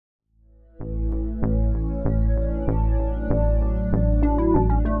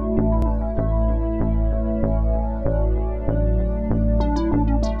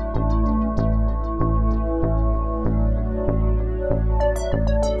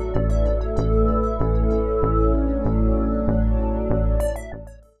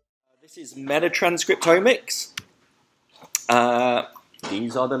Metatranscriptomics.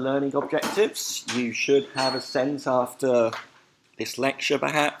 These are the learning objectives. You should have a sense after this lecture,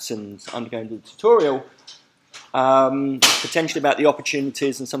 perhaps, and undergoing the tutorial, potentially about the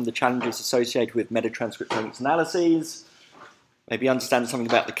opportunities and some of the challenges associated with metatranscriptomics analyses. Maybe understand something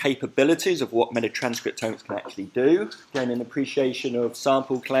about the capabilities of what metatranscriptomics can actually do. Gain an appreciation of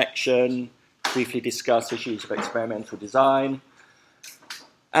sample collection, briefly discuss issues of experimental design,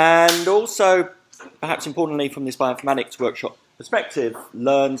 and also, perhaps importantly from this bioinformatics workshop perspective,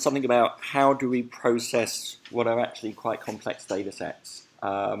 learn something about how do we process what are actually quite complex data sets.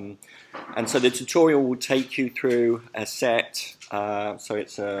 And so the tutorial will take you through a set, so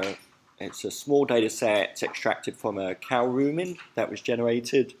it's a small data set extracted from a cow rumen that was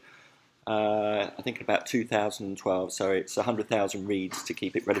generated, I think in about 2012, so it's 100,000 reads to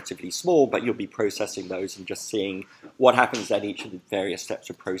keep it relatively small, but you'll be processing those and just seeing what happens at each of the various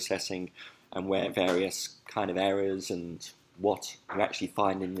steps of processing and where various kind of errors and what you actually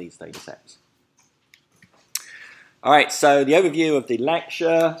find in these data sets. All right, so the overview of the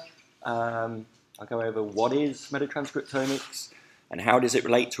lecture, I'll go over what is metatranscriptomics and how does it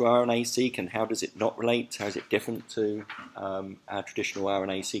relate to RNA-seq and how does it not relate, how is it different to our traditional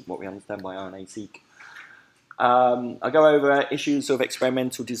RNA-seq, what we understand by RNA-seq. I'll go over issues of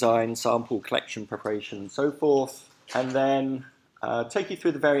experimental design, sample collection, preparation, and so forth, and then take you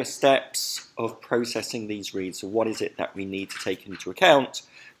through the various steps of processing these reads. So what is it that we need to take into account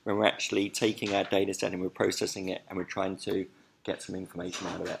when we're actually taking our data set and we're processing it and we're trying to get some information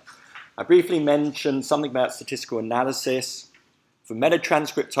out of it. I briefly mentioned something about statistical analysis. For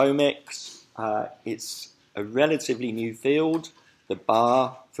metatranscriptomics, it's a relatively new field. The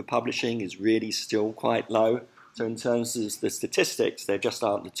bar for publishing is really still quite low. So in terms of the statistics, there just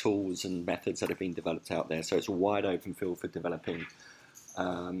aren't the tools and methods that have been developed out there. So it's a wide open field for developing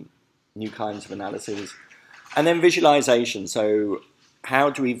new kinds of analyses. And then visualization. So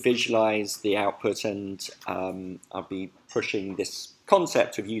how do we visualize the output? And I'll be pushing this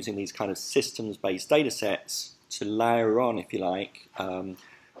concept of using these kind of systems-based data sets to layer on, if you like, to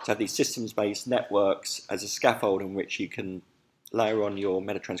have these systems-based networks as a scaffold in which you can layer on your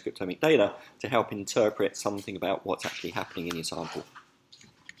metatranscriptomic data to help interpret something about what's actually happening in your sample.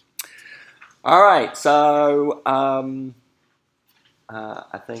 All right, so I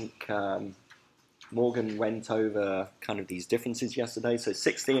think Morgan went over kind of these differences yesterday. So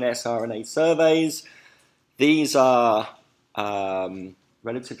 16S RNA surveys, these are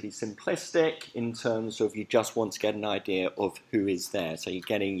relatively simplistic in terms of you just want to get an idea of who is there. So you're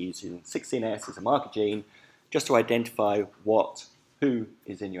getting using 16S as a marker gene just to identify who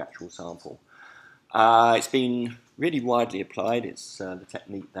is in your actual sample. It's been really widely applied. It's the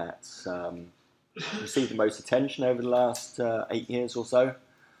technique that's received the most attention over the last 8 years or so.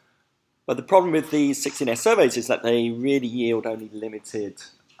 But the problem with these 16S surveys is that they really yield only limited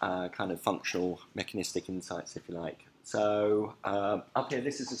kind of functional mechanistic insights, if you like. So up here,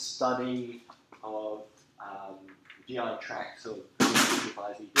 this is a study of the GI tracts of a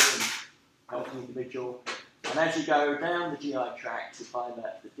healthy individual. And as you go down the GI tract, you find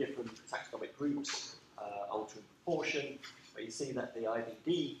that the different taxonomic groups alter in proportion, but you see that the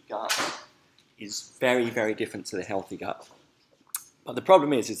IBD gut is very, very different to the healthy gut. But the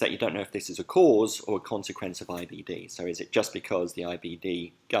problem is that you don't know if this is a cause or a consequence of IBD. So is it just because the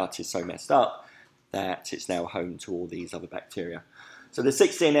IBD gut is so messed up that it's now home to all these other bacteria? So the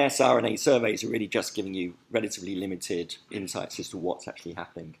 16S RNA surveys are really just giving you relatively limited insights as to what's actually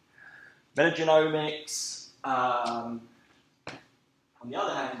happening. Metagenomics, on the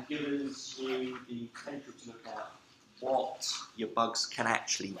other hand, gives you the potential to look at what your bugs can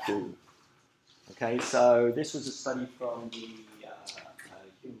actually do. Okay, so this was a study from the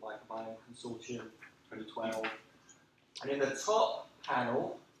Human Microbiome Consortium, 2012. And in the top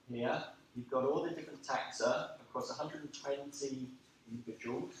panel here, you've got all the different taxa across 120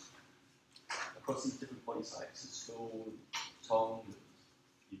 individuals, across these different body sites, stool, tongue,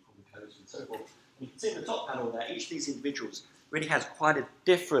 mucormucosa, and so forth. And you can see in the top panel there, each of these individuals really has quite a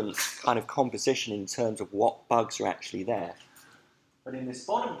different kind of composition in terms of what bugs are actually there. But in this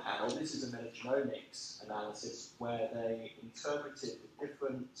bottom panel, this is a metagenomics analysis where they interpreted the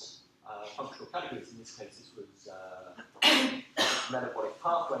different functional categories. In this case, this was metabolic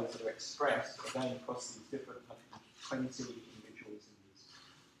pathways that are expressed again across these different 120 individuals in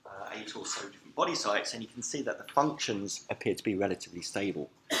these 8 or so different body sites, and you can see that the functions appear to be relatively stable.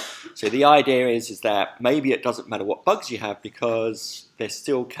 So the idea is that maybe it doesn't matter what bugs you have because they're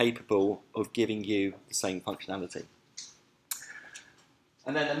still capable of giving you the same functionality.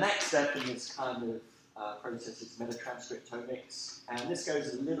 And then the next step in this kind of process is metatranscriptomics, and this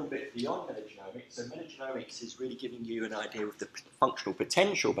goes a little bit beyond metagenomics. So metagenomics is really giving you an idea of the functional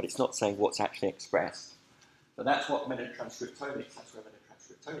potential, but it's not saying what's actually expressed. So that's what metatranscriptomics, that's where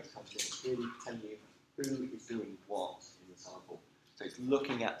metatranscriptomics comes in. It's really telling you who is doing what in the sample. So it's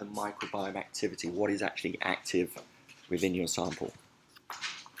looking at the microbiome activity, what is actually active within your sample.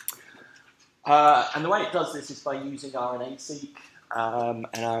 And the way it does this is by using RNA-seq. And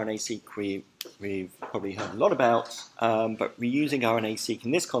RNA-seq we've probably heard a lot about, but we're using RNA-seq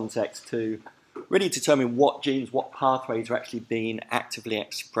in this context to really determine what genes, what pathways are actually being actively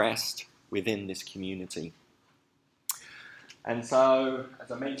expressed within this community. And so,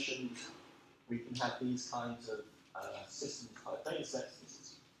 as I mentioned, we can have these kinds of systems type data sets. This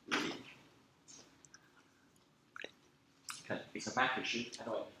is really, okay, it's a Mac issue.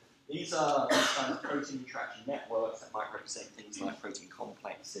 Anyway, these are these kinds of protein interaction networks that might represent things like protein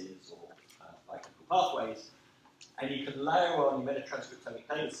complexes or bichemical pathways. And you can layer on your metatranscriptomic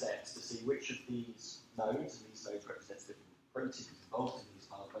data sets to see which of these nodes, and these nodes represent different proteins involved in these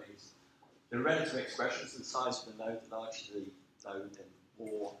pathways, the relative expressions, the size of the node, the larger the node, and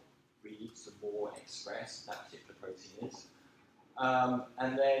more reads, the more expressed that particular protein is.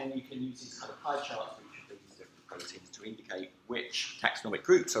 And then you can use these kind of pie charts for each of these different proteins to indicate which taxonomic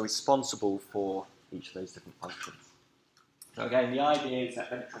groups are responsible for each of those different functions. So again, the idea is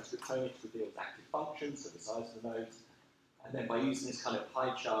that metatranscriptomics reveals active functions, so the size of the nodes, and then by using this kind of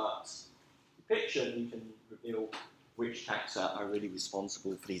pie chart depiction, you can reveal which taxa are really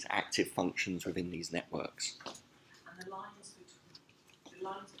responsible for these active functions within these networks. And the lines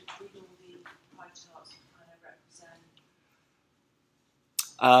between all the pie charts kind of represent?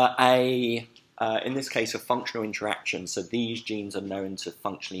 In this case, a functional interaction. So these genes are known to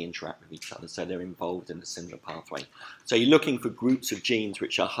functionally interact with each other, so they're involved in a similar pathway. So you're looking for groups of genes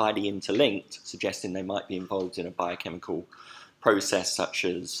which are highly interlinked, suggesting they might be involved in a biochemical process such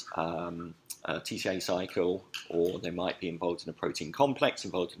as TCA cycle, or they might be involved in a protein complex,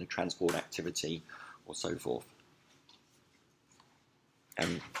 involved in a transport activity, or so forth.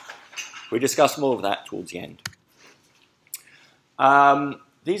 And we'll discuss more of that towards the end.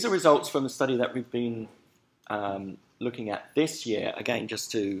 These are results from a study that we've been looking at this year, again,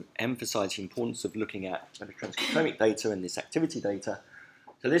 just to emphasize the importance of looking at metatranscriptomic data and this activity data.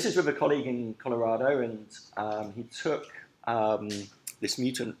 So this is with a colleague in Colorado, and he took this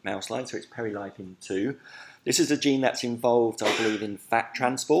mutant mouse line, so it's perilipin 2. This is a gene that's involved, I believe, in fat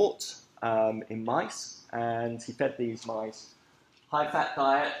transport in mice, and he fed these mice high-fat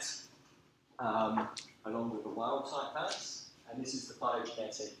diet along with a wild-type mouse. And this is the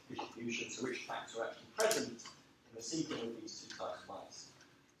phylogenetic distribution, so which facts are actually present in the sequence of these two types of mice.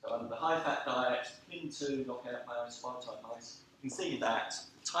 So under the high-fat diet, pin2 knockout mouse, wild-type mice, you can see that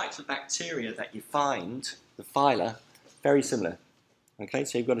the types of bacteria that you find, the phyla, very similar. Okay,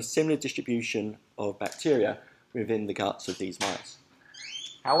 so you've got a similar distribution of bacteria within the guts of these mice.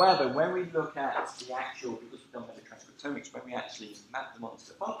 However, when we look at the actual, because we've done metatranscriptomics, when we actually map them onto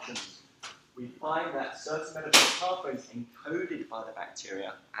the functions, we find that certain metabolic pathways encoded by the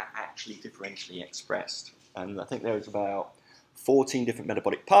bacteria are actually differentially expressed. And I think there's about 14 different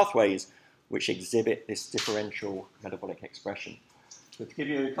metabolic pathways which exhibit this differential metabolic expression. So to give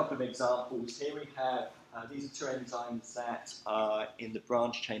you a couple of examples, here we have, these are two enzymes that are in the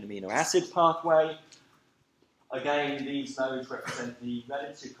branched chain amino acid pathway. Again, these nodes represent the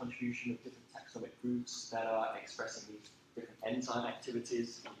relative contribution of different taxonomic groups that are expressing these different enzyme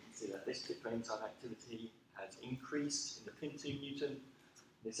activities. See that this particular enzyme activity has increased in the pin2 mutant.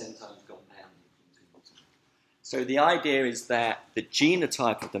 This enzyme has gone down in the pin2 mutant. So the idea is that the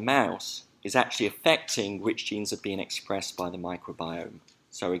genotype of the mouse is actually affecting which genes are being expressed by the microbiome.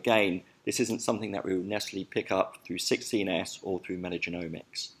 So again, this isn't something that we would necessarily pick up through 16S or through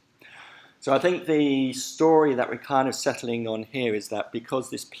metagenomics. So I think the story that we're kind of settling on here is that because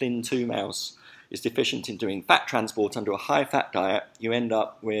this pin2 mouse is deficient in doing fat transport under a high-fat diet, you end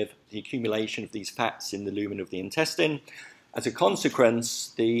up with the accumulation of these fats in the lumen of the intestine. As a consequence,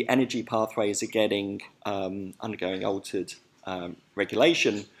 the energy pathways are getting undergoing altered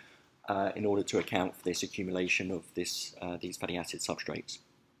regulation in order to account for this accumulation of these fatty acid substrates.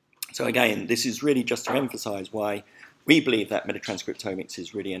 So again, this is really just to emphasize why we believe that metatranscriptomics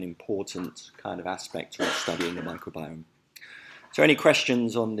is really an important kind of aspect of studying the microbiome. So any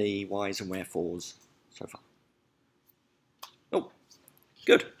questions on the whys and wherefores so far? Oh,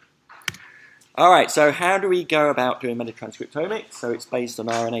 good. All right, so how do we go about doing metatranscriptomics? So it's based on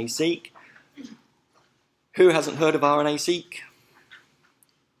RNA-seq. Who hasn't heard of RNA-seq?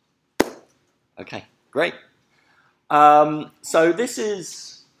 Okay, great. So this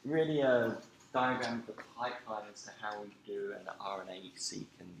is really a diagram of the pipeline as to how we do an RNA-seq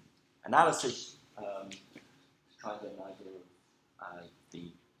analysis to try and get an idea of the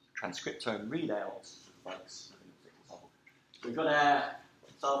transcriptome readouts of bugs within a particular sample. So we've got our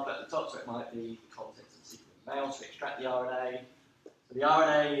sample at the top, so it might be the context of the sequence of mouse. We extract the RNA. So the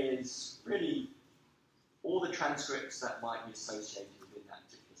RNA is really all the transcripts that might be associated within that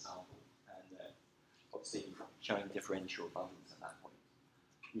particular sample, and obviously showing differential abundance at that point.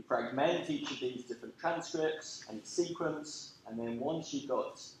 You fragment each of these different transcripts and sequence, and then once you've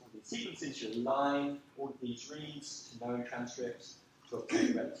got all these sequences, you align all of these reads to known transcripts to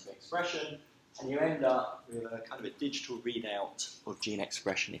obtain relative expression, and you end up with a kind of a digital readout of gene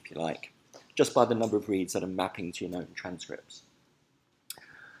expression, if you like, just by the number of reads that are mapping to your known transcripts.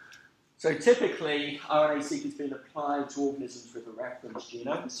 So typically, RNA-seq has been applied to organisms with a reference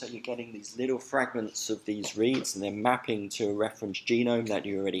genome. So you're getting these little fragments of these reads, and they're mapping to a reference genome that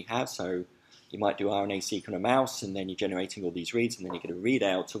you already have. So you might do RNA-seq on a mouse, and then you're generating all these reads, and then you get a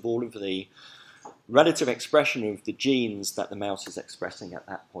readout of all of the relative expression of the genes that the mouse is expressing at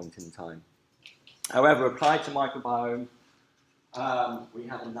that point in time. However, applied to microbiome, we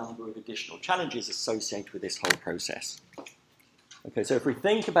have a number of additional challenges associated with this whole process. Okay, so if we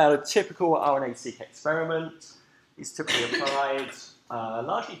think about a typical RNA-seq experiment, it's typically applied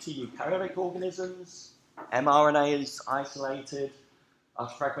largely to eukaryotic organisms. mRNA is isolated.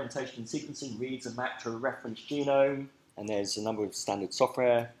 After fragmentation and sequencing, reads are mapped to a reference genome, and there's a number of standard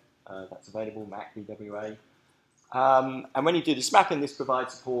software that's available, Mac, VWA. And when you do this mapping, this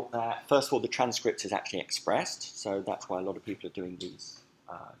provides support that, first of all, the transcript is actually expressed, so that's why a lot of people are doing these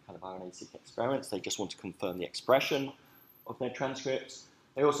kind of RNA-seq experiments. They just want to confirm the expression of their transcripts.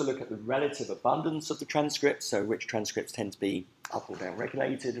 They also look at the relative abundance of the transcripts, so which transcripts tend to be up or down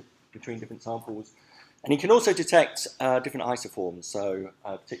regulated between different samples. And you can also detect different isoforms, so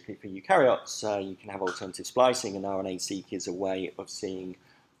particularly for eukaryotes, you can have alternative splicing, and RNA-seq is a way of seeing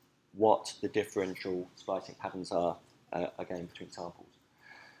what the differential splicing patterns are, again, between samples.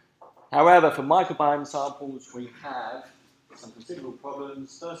 However, for microbiome samples, we have some considerable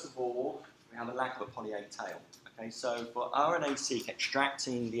problems. First of all, we have a lack of a poly A tail. Okay, so for RNA-seq,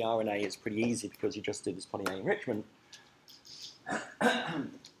 extracting the RNA is pretty easy because you just do this poly A enrichment.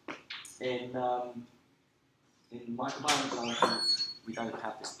 In microbiome samples, we don't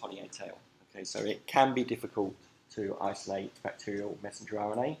have this poly A tail. Okay, so it can be difficult to isolate bacterial messenger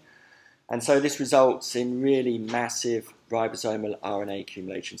RNA. And so this results in really massive ribosomal RNA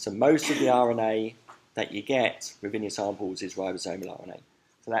accumulation. So most of the RNA that you get within your samples is ribosomal RNA.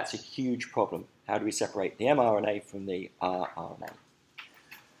 So that's a huge problem. How do we separate the mRNA from the rRNA?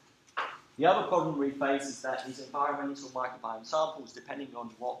 The other problem we face is that these environmental microbiome samples, depending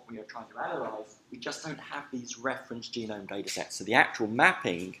on what we are trying to analyze, we just don't have these reference genome data sets. So the actual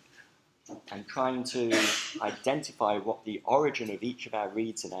mapping and trying to identify what the origin of each of our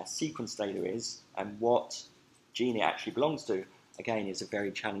reads in our sequence data is and what gene it actually belongs to, again, is a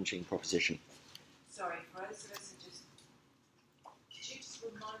very challenging proposition. Sorry, for those of us who just, could you just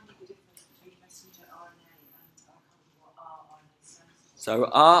remind me the difference between messenger RNA and what rRNA stands for? So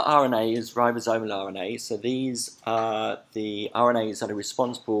rRNA is ribosomal RNA. So these are the RNAs that are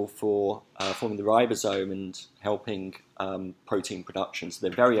responsible for forming the ribosome and helping protein production. So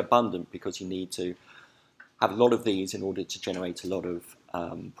they're very abundant because you need to have a lot of these in order to generate a lot of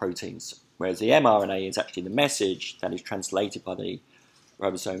proteins. Whereas the mRNA is actually the message that is translated by the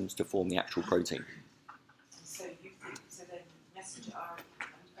ribosomes to form the actual protein. So you think, so then messenger RNA,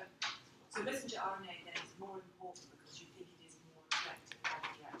 so messenger RNA then is more important because you think it is more reflective of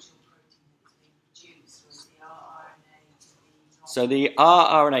the actual protein that's being produced, whereas the rRNA to be not. So the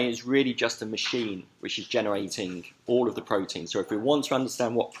rRNA is really just a machine which is generating all of the proteins. So if we want to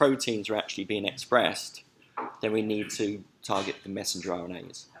understand what proteins are actually being expressed, then we need to target the messenger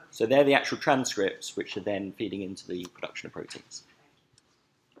RNAs. So they're the actual transcripts which are then feeding into the production of proteins.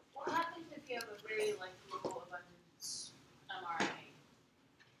 What happens if you have a very low abundance mRNA?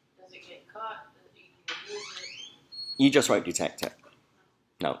 Does it get caught? You can remove it? You just won't detect it.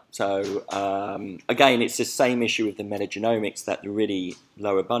 No. So again, it's the same issue with the metagenomics, that the really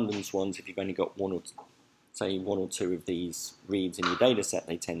low abundance ones, if you've only got one or two of these reads in your data set,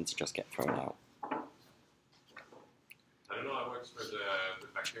 they tend to just get thrown out. I don't know how it works with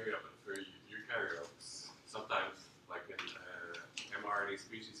bacteria, but for eukaryotes, sometimes mRNA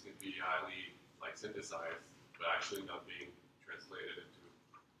species can be highly synthesized, but actually not being translated into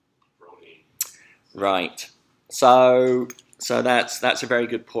protein. Right. So that's a very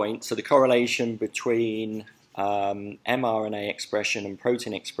good point. So the correlation between mRNA expression and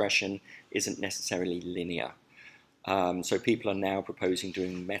protein expression isn't necessarily linear. So people are now proposing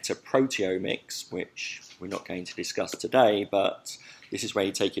doing metaproteomics, which we're not going to discuss today, but this is where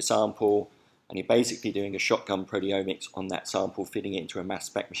you take your sample and you're basically doing a shotgun proteomics on that sample, fitting it into a mass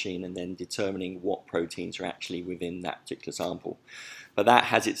spec machine and then determining what proteins are actually within that particular sample. But that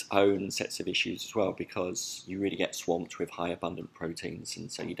has its own sets of issues as well, because you really get swamped with high abundant proteins,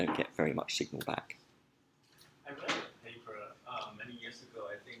 and so you don't get very much signal back. I read a paper many years ago,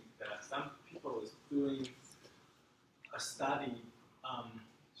 I think, that some people was doing a study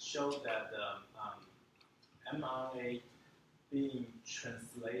showed that mRNA being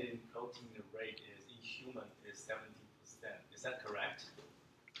translated in protein rate in human is 70%. Is that correct?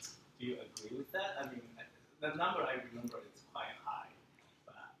 Do you agree with that? I mean, the number I remember is quite high,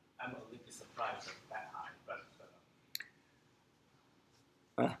 but I'm a little bit surprised it's that high. But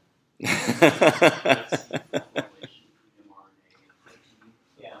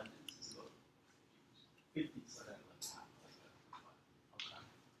yeah, 50%.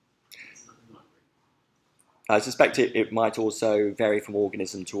 I suspect it might also vary from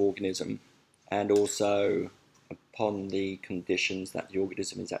organism to organism, and also upon the conditions that the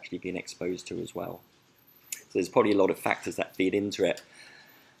organism is actually being exposed to as well. So there's probably a lot of factors that feed into it.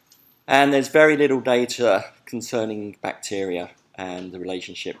 And there's very little data concerning bacteria and the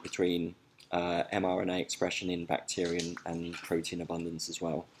relationship between mRNA expression in bacteria and protein abundance as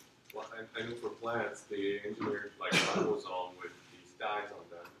well. Well, I know for plants, they engineered like ribosome with these tags on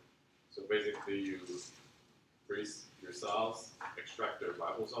them. So basically, you freeze your cells, extract their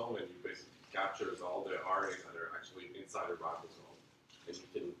ribosome, and you basically captures all the RNAs that are actually inside the ribosome.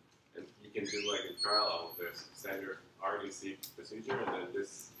 And you can do like in parallel this standard RNA-seq procedure, and then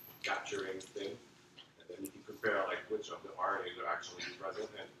this capturing thing, and then you can compare like which of the RNAs are actually present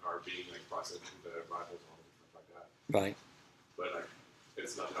and are being like processed in the ribosome and stuff like that. Right. But like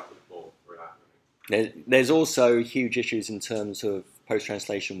it's not applicable for that. There's also huge issues in terms of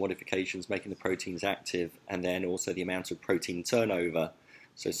post-translation modifications making the proteins active, and then also the amount of protein turnover.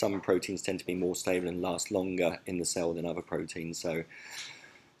 So some proteins tend to be more stable and last longer in the cell than other proteins. So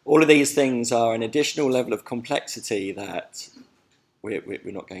all of these things are an additional level of complexity that we're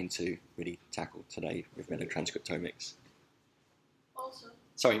not going to really tackle today with metatranscriptomics. Also,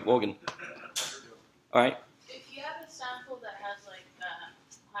 Sorry, Morgan. All right. if you have a sample that has like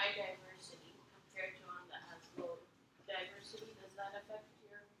high diversity compared to one that has low diversity, does that affect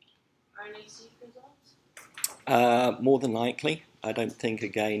your RNA-seq results? More than likely. I don't think,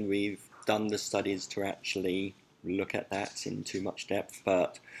 again, we've done the studies to actually look at that in too much depth,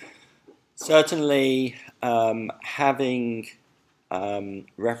 but certainly having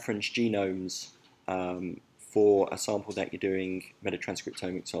reference genomes for a sample that you're doing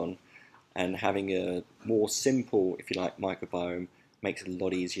metatranscriptomics on, and having a more simple, if you like, microbiome makes it a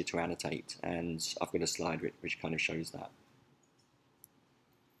lot easier to annotate, and I've got a slide which kind of shows that.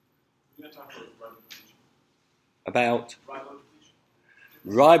 We're going to talk about About ribodepletion.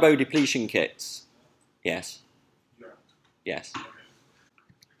 ribodepletion kits. Yes. Yeah. Yes.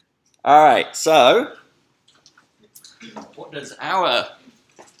 All right, so what does our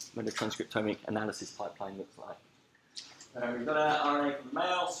metatranscriptomic analysis pipeline look like? We've got our RNA from the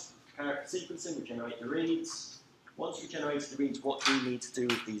mouse, character sequencing, we generate the reads. Once we've generated the reads, what do we need to do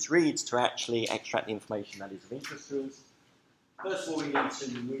with these reads to actually extract the information that is of interest to us? First of all, we need to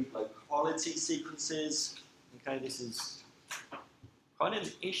remove low quality sequences. Okay, this is quite an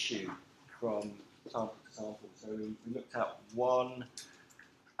issue from sample to sample. So we looked at one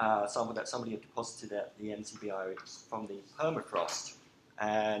sample that somebody had deposited at the NCBI from the permafrost,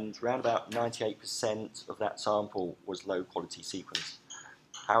 and around about 98% of that sample was low quality sequence.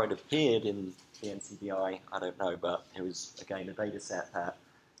 How it appeared in the NCBI, I don't know, but it was, again, a data set at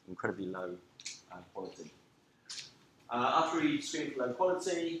incredibly low quality. After we screen for low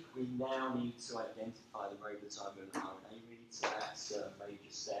quality, we now need to identify the ribosome and RNA reads, so that's a major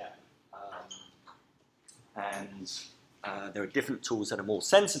step. There are different tools that are more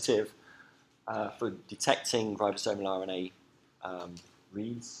sensitive for detecting ribosomal RNA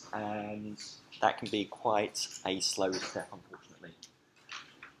reads, and that can be quite a slow step, unfortunately.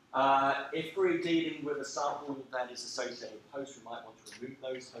 If we're dealing with a sample that is associated with hosts, we might want to remove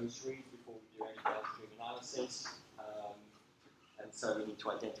those host reads before we do any downstream analysis. And so we need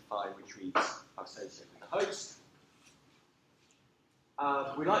to identify which reads are associated with the host.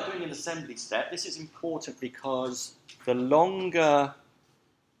 We like doing an assembly step. This is important because the longer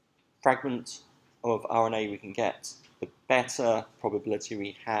fragment of RNA we can get, the better probability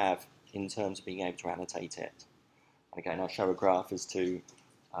we have in terms of being able to annotate it. Again, I'll show a graph as to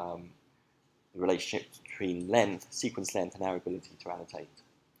the relationship between length, sequence length, and our ability to annotate.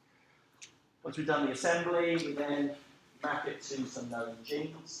 Once we've done the assembly, we then map it to some known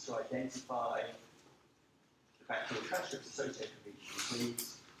genes to identify the bacterial transcripts associated with each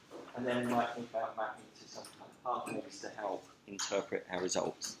disease, and then we might think about mapping to some kind of pathways to help interpret our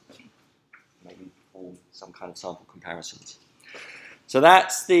results, maybe perform some kind of sample comparisons. So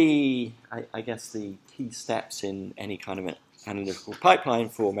that's the, I guess, the key steps in any kind of an analytical pipeline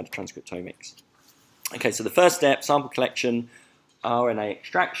for metatranscriptomics. Okay, so the first step, sample collection, RNA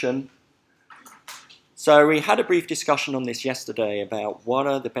extraction. So we had a brief discussion on this yesterday about what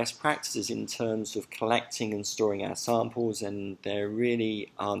are the best practices in terms of collecting and storing our samples, and there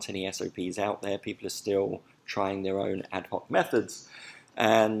really aren't any SOPs out there. People are still trying their own ad hoc methods,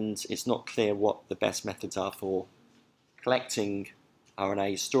 and it's not clear what the best methods are for collecting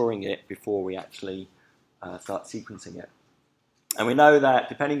RNA, storing it before we actually start sequencing it. And we know that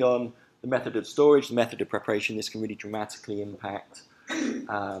depending on the method of storage, the method of preparation, this can really dramatically impact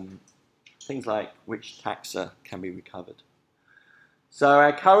things like which taxa can be recovered. So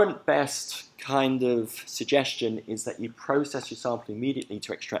our current best kind of suggestion is that you process your sample immediately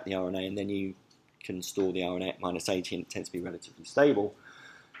to extract the RNA, and then you can store the RNA at -80, and it tends to be relatively stable.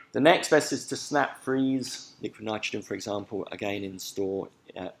 The next best is to snap freeze liquid nitrogen, for example, again in store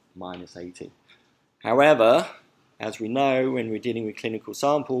at -80. However, as we know, when we're dealing with clinical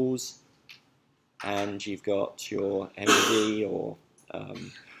samples and you've got your MD or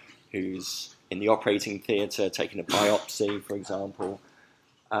who's in the operating theatre taking a biopsy, for example,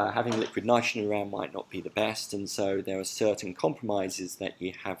 having liquid nitrogen around might not be the best, and so there are certain compromises that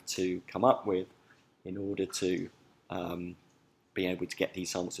you have to come up with in order to be able to get these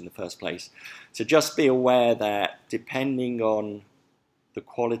samples in the first place. So just be aware that depending on the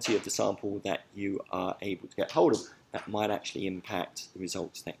quality of the sample that you are able to get hold of, that might actually impact the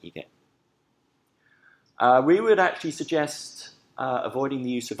results that you get. We would actually suggest avoiding the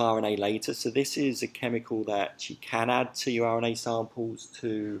use of RNA later. So this is a chemical that you can add to your RNA samples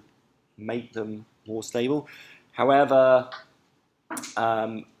to make them more stable. However,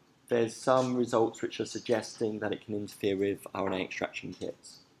 there's some results which are suggesting that it can interfere with RNA extraction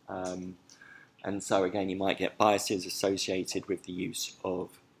kits. And so again, you might get biases associated with the use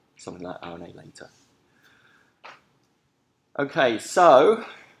of something like RNA later. Okay, so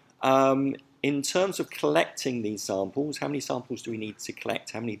in terms of collecting these samples, how many samples do we need to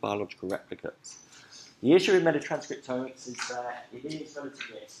collect? How many biological replicates? The issue with metatranscriptomics is that it is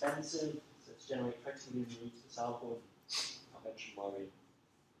relatively expensive, so to generate 20 million units per sample. I'll mention why we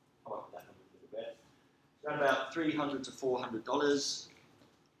come up with that number a little bit. It's around about $300 to $400.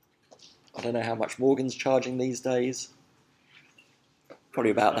 I don't know how much Morgan's charging these days. Probably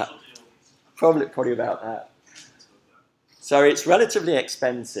about that. Probably about that. So it's relatively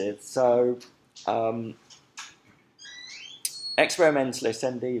expensive. So experimentalists,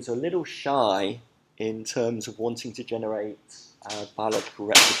 MDs, are a little shy in terms of wanting to generate biological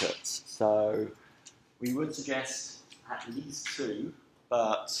replicates. So we would suggest at least 2,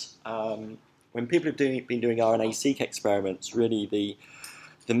 but when people have been doing RNA-seq experiments, really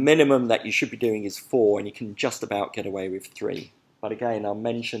the minimum that you should be doing is 4, and you can just about get away with 3. But again, I'll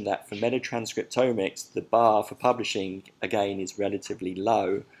mention that for metatranscriptomics, the bar for publishing, again, is relatively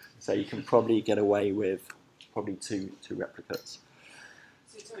low. So you can probably get away with probably two replicates.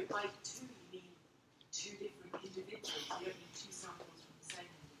 So sorry, by 2 you mean 2 different individuals? You don't mean 2 samples from the same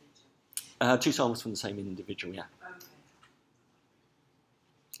individual? 2 samples from the same individual, yeah. Okay.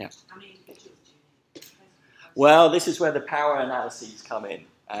 Yeah. How many individuals do you need? Well, this is where the power analyses come in.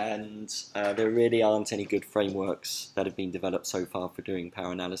 And there really aren't any good frameworks that have been developed so far for doing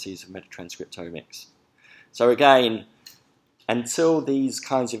power analyses of metatranscriptomics. So again, until these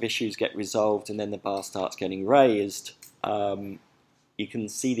kinds of issues get resolved and then the bar starts getting raised, you can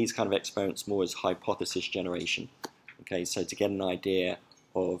see these kind of experiments more as hypothesis generation. Okay, so to get an idea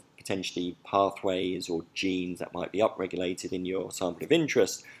of potentially pathways or genes that might be upregulated in your sample of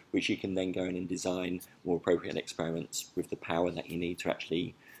interest, which you can then go in and design more appropriate experiments with the power that you need to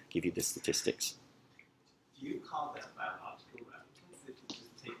actually give you the statistics. Do you call that biological replicants if you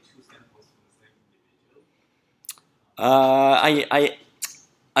just take 2 samples from the same individual?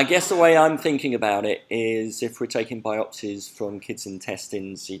 I guess the way I'm thinking about it is if we're taking biopsies from kids'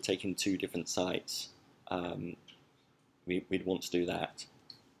 intestines, you're taking 2 different sites. We'd want to do that.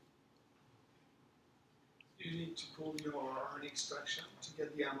 You need to pull your RNA extraction to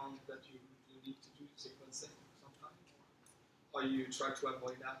get the amount that you need to do sequencing sometimes? Or you try to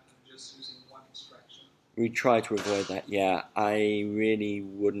avoid that and just using 1 extraction? We try to avoid that, yeah. I really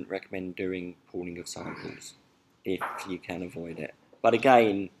wouldn't recommend doing pooling of samples if you can avoid it. But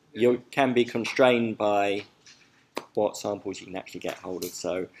again, you can be constrained by what samples you can actually get hold of.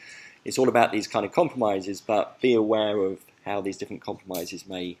 So it's all about these kind of compromises, but be aware of how these different compromises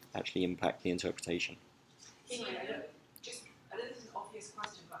may actually impact the interpretation. Sorry, I know this is an obvious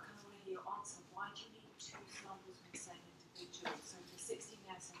question, but I kind of want to hear your answer. Why do you need two samples from the same individual? So for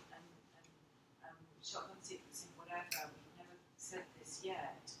 16S and shotgun sequencing, whatever, we've never said this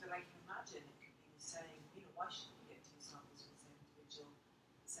yet, but I can imagine it could be saying, you know, why shouldn't we get two samples from the same individual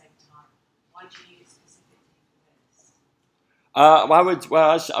at the same time? Why do you need it specifically for this?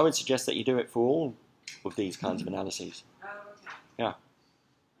 I would suggest that you do it for all of these kinds of analyses. Oh, okay. Yeah.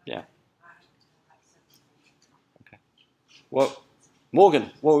 Yeah. Okay. Well,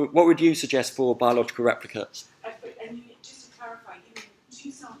 Morgan, what would you suggest for biological replicates? And you, just to clarify, you mean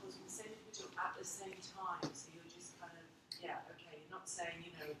two samples from the same individual at the same time, so you're just kind of, yeah, okay, you're not saying,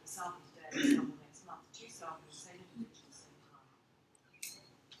 you know, the sample today, the sample next month, two samples, same individual at the same time.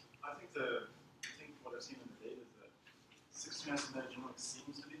 I think what I've seen in the data is that 16S metagenomics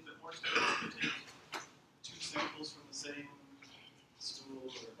seems to be a bit more stable. You take two samples from the same stool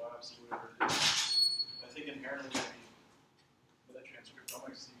or biopsy, whatever it is. I think inherently maybe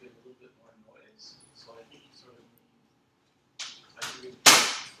metatranscriptomics you get a little bit more noise. So I think you sort of need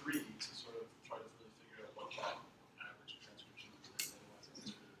three to sort of try to really figure out what that average transcription is. Otherwise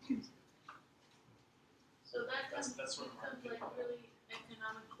it's sort of So that's sort of our becomes like really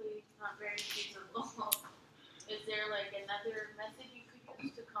economically not very feasible. Is there like another method you could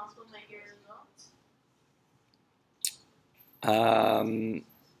use to complement your results?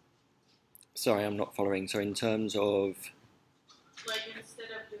 Sorry, I'm not following. So in terms of... Like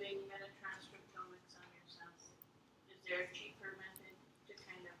instead of doing metatranscriptomics on your sample, is there a cheaper method to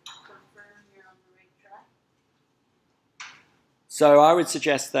kind of confirm you're on the right track? So I would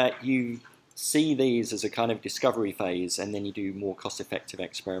suggest that you see these as a kind of discovery phase, and then you do more cost-effective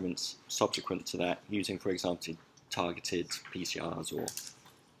experiments subsequent to that, using, for example, targeted PCRs or...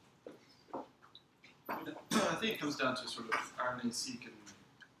 I think it comes down to sort of RNA-seq and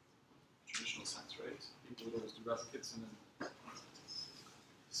traditional sense, right? People always do replicates and then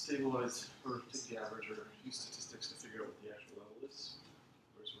stabilize or take the average or use statistics to figure out what the actual level is.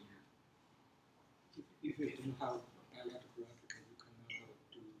 Whereas when if you don't have biological replicate, you cannot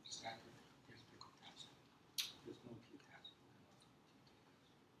do static reciprocal test. There's no t-test.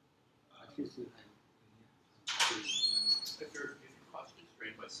 At least you have. If your cost is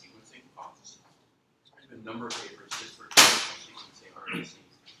constrained by sequencing costs, there's been a number of papers just for traditional sequencing RNA-seq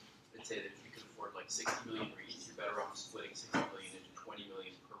that say that if you can afford like 60 million reads, you're better off splitting 60 million into 20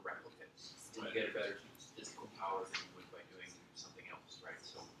 million per replicate. And you get a better statistical power than you would by doing something else, right?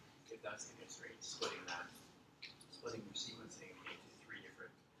 So if that's the constraint, splitting your sequencing into 3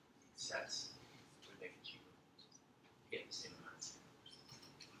 different sets would make it cheaper. You get the same amount.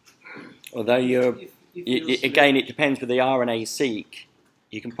 Although again, it depends with the RNA-seq,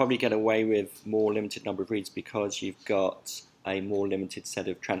 you can probably get away with more limited number of reads because you've got a more limited set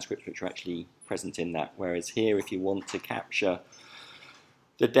of transcripts which are actually present in that. Whereas here, if you want to capture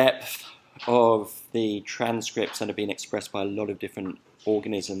the depth of the transcripts that have been expressed by a lot of different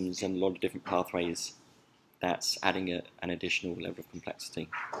organisms and a lot of different pathways, that's adding an additional level of complexity.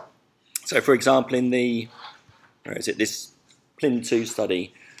 So for example, in the, this PLIN2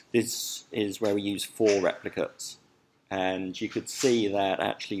 study, this is where we use 4 replicates, and you could see that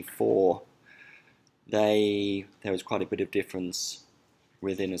actually there was quite a bit of difference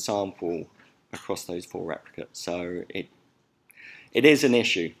within a sample across those 4 replicates. So it is an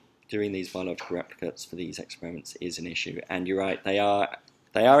issue. Doing these biological replicates for these experiments is an issue, and you're right, they are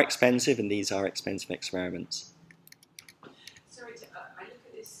expensive, and these are expensive experiments. Sorry, I look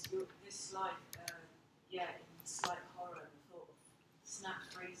at this slide, in slight horror, and the thought of snap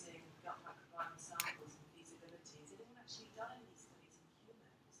freezing gut microbiome samples and feasibility. Has anyone actually done any studies in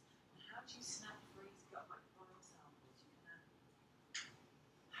humans? And how do you snap freeze gut microbiome samples?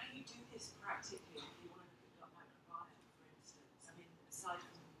 How do you do this practically if you want to look at gut microbiome, for instance? I mean, aside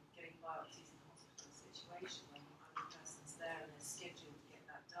from getting biopsies in a hospital situation when the person's there and they're scheduled to get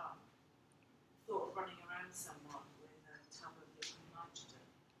that done, thought of running around someone with a tub of liquid nitrogen.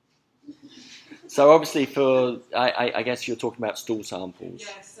 So obviously I guess you're talking about stool samples.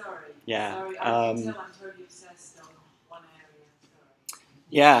 Yeah, sorry. Yeah. Sorry, I can tell I'm totally obsessed on one area. Sorry.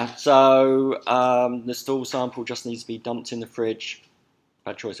 Yeah, so the stool sample just needs to be dumped in the fridge.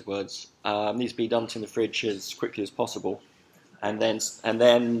 Bad choice of words. Needs to be dumped in the fridge as quickly as possible, and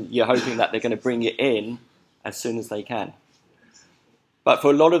then you're hoping that they're going to bring it in as soon as they can. But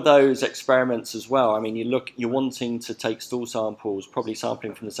for a lot of those experiments as well, I mean, you're wanting to take stool samples, probably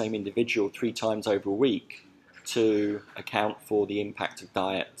sampling from the same individual 3 times over a week, to account for the impact of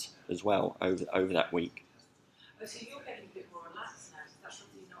diet as well over that week. Oh, so you're getting a bit more relaxed now, because that's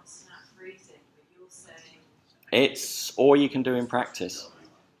something not snap It's all you can do in practice.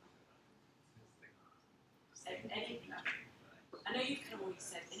 I know you can always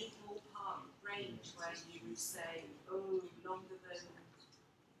say any ballpark range where you would say, oh, longer than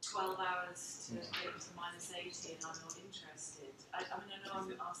 12 hours to get to -80 and I'm not interested. I mean, I know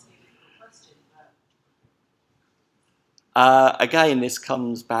I'm asking a difficult question, but... Again, this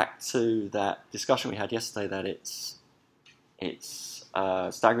comes back to that discussion we had yesterday that it's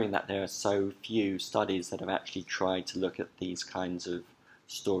staggering that there are so few studies that have actually tried to look at these kinds of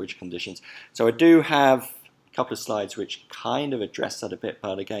storage conditions. So I do have a couple of slides which kind of address that a bit,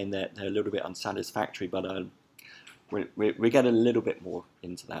 but again, they're a little bit unsatisfactory, but we get a little bit more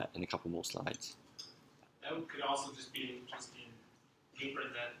into that in a couple more slides. That could also just be an interesting paper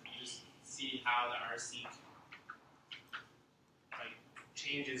that just see how the RSeq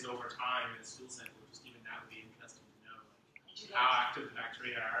changes over time in a stool sample. Just even that would be interesting to know, like, how active the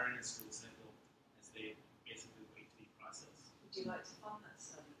bacteria are in a stool sample as they basically wait to be processed. Would you like to fund that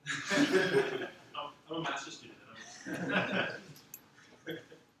study? I'm a master's student.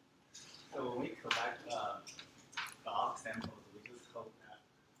 So when we collect dog samples, we just hope that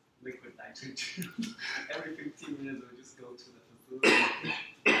liquid nitrogen every 15 minutes we just go to the facility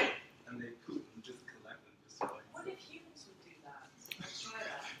and they poop and just collect and destroy. What if humans would do that? Let's try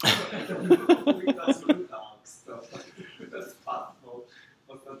that. We got some dogs, so that's possible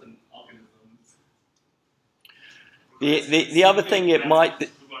for certain organisms. The other thing it might be,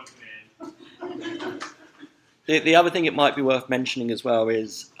 the other thing it might be worth mentioning as well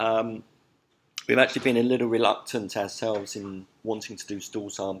is we've actually been a little reluctant ourselves in wanting to do stool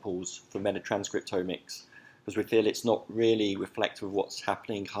samples for metatranscriptomics because we feel it's not really reflective of what's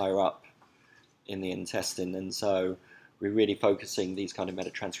happening higher up in the intestine, and so we're really focusing these kind of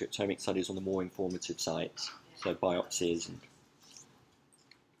metatranscriptomic studies on the more informative sites, so biopsies.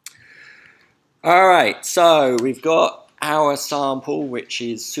 All right, so we've got our sample, which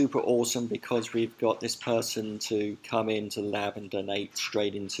is super awesome because we've got this person to come into the lab and donate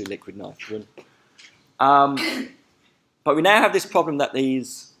straight into liquid nitrogen. But we now have this problem that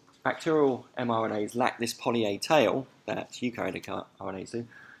these bacterial mRNAs lack this poly-A tail that eukaryotic RNAs do.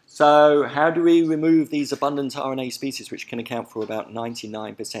 So how do we remove these abundant RNA species, which can account for about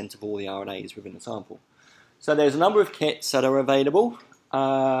 99% of all the RNAs within the sample? So there's a number of kits that are available.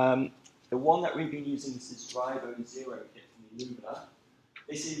 The one that we've been using is this Ribo 0 kit from Illumina.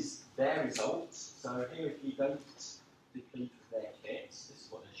 This is their results. So here, if you don't deplete their kits, this is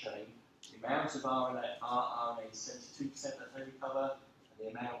what they're showing. The amount of RNA is 72% that they recover, and the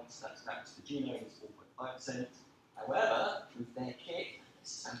amount that's back to the genome is 4.5%. However, with their kit,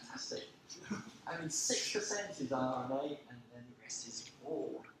 this is fantastic. Only 6% is RNA, and then the rest is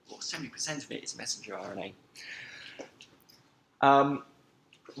all, or 70% of it is messenger RNA.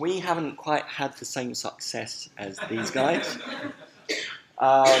 We haven't quite had the same success as these guys.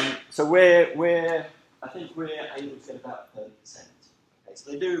 So I think we're able to get about 30%. Okay, so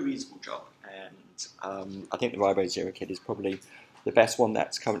they do a reasonable job, and I think the Ribo 0 kit is probably the best one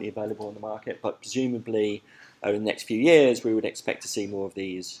that's currently available on the market, but presumably over the next few years we would expect to see more of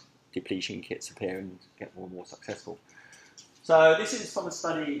these depletion kits appear and get more and more successful. So this is from a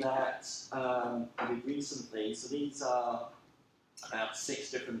study that I did recently. So these are about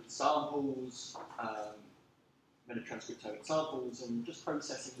 6 different samples, metatranscriptomic samples, and just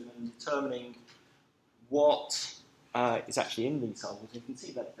processing them and determining what is actually in these samples. You can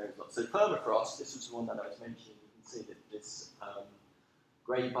see that there's lots. So permafrost, this was the one that I was mentioning. You can see that this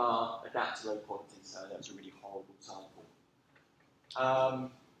grey bar adapts to low quality, so that was a really horrible sample.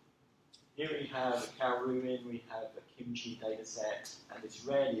 Here we have a cow rumen, we have a kimchi data set, and this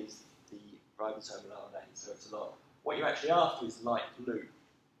red is the ribosomal RNA, so it's a lot. What you're actually after is light blue.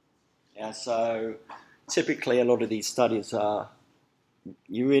 Yeah, so typically a lot of these studies are,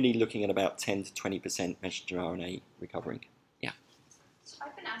 you're really looking at about 10 to 20% messenger RNA recovering. Yeah. So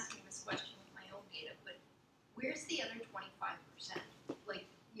I've been asking this question with my own data, but where's the other 25%? Like,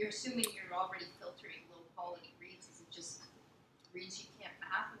 you're assuming you're already filtering low quality reads. Is it just reads you can't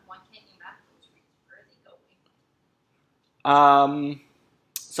map, and why can't you map those reads? Where are they going?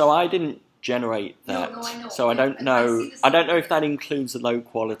 So I didn't generate that, no, I know. so I don't know. I don't know if that includes the low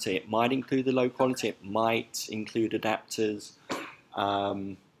quality. It might include the low quality. It might include adapters.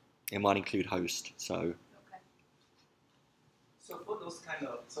 It might include host. So. Okay. So for those kind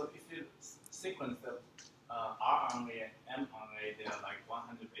of, so if you sequence the rRNA and mRNA, they are like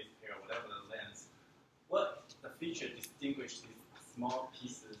 100 base pair, whatever the length. What the feature distinguishes these small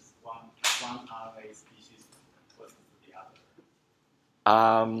pieces, one RNA species versus the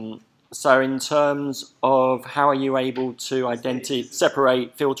other? So in terms of how are you able to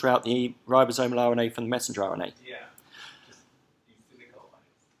separate, filter out the ribosomal RNA from the messenger RNA? Yeah, just in physical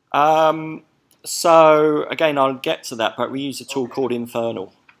ways. So again, I'll get to that, but we use a tool called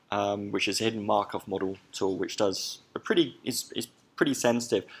Infernal, which is a hidden Markov model tool, which does is pretty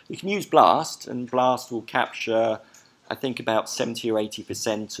sensitive. You can use BLAST, and BLAST will capture, I think, about 70 or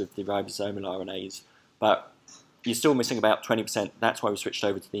 80% of the ribosomal RNAs, but you're still missing about 20%. That's why we switched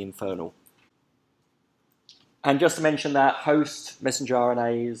over to the Infernal. And just to mention that host messenger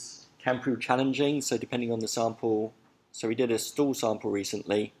RNAs can prove challenging, so depending on the sample. So we did a stool sample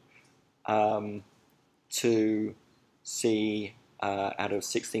recently to see out of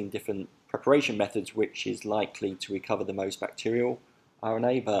 16 different preparation methods which is likely to recover the most bacterial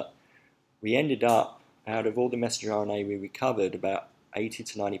RNA, but we ended up, out of all the messenger RNA we recovered, about 80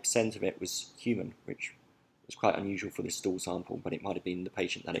 to 90% of it was human, which was quite unusual for this stool sample, but it might have been the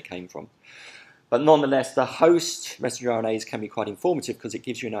patient that it came from. But nonetheless, the host messenger RNAs can be quite informative because it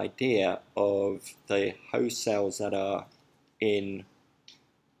gives you an idea of the host cells that are in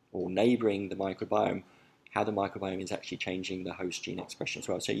or neighbouring the microbiome, how the microbiome is actually changing the host gene expression as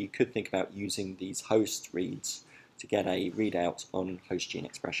well. So you could think about using these host reads to get a readout on host gene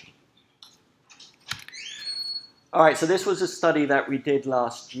expression. All right, so this was a study that we did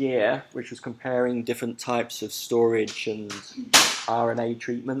last year, which was comparing different types of storage and RNA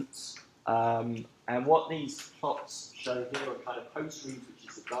treatments. And what these plots show here are kind of host reads, which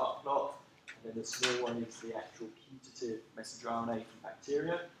is the dark plot, and then the small one is the actual putative messenger RNA from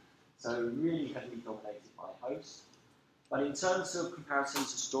bacteria. So really heavily dominated by host. But in terms of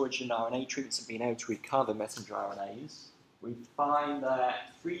comparisons to storage and RNA treatments and being able to recover messenger RNAs, we find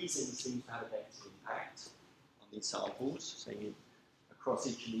that freezing seems to have a negative impact these samples, so across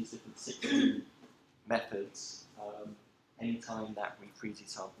each of these different 16 methods, anytime that we freeze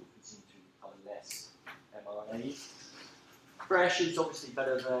these samples, we seem to recover less mRNA. Fresh is obviously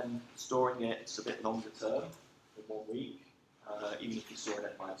better than storing it a bit longer term, for 1 week, even if you store it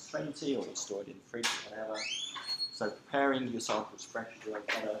at -20 or you store it in the fridge or whatever. So preparing your samples fresh is really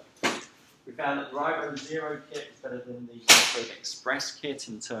better. We found that the Ribome Zero kit is better than the Microbe Express kit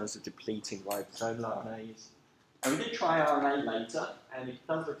in terms of depleting ribosomal RNAs. And we did try RNA later, and it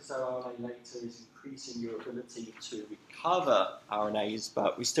does look as though RNA later is increasing your ability to recover RNAs,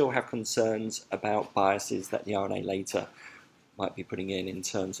 but we still have concerns about biases that the RNA later might be putting in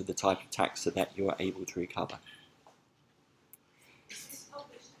terms of the type of taxa that you are able to recover. Is this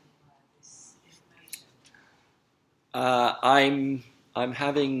published anywhere, this information? I'm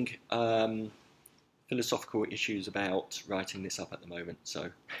having philosophical issues about writing this up at the moment,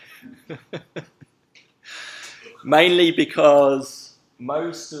 so... Mainly because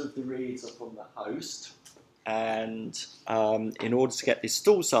most of the reads are from the host, and in order to get this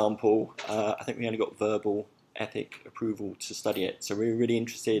stool sample, I think we only got verbal ethic approval to study it. So we're really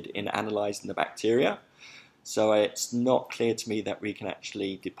interested in analysing the bacteria. So it's not clear to me that we can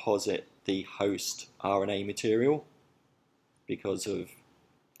actually deposit the host RNA material because of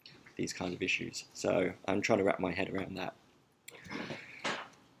these kind of issues. So I'm trying to wrap my head around that.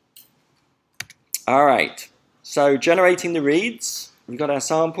 All right. So generating the reads, we've got our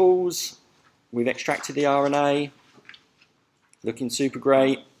samples, we've extracted the RNA, looking super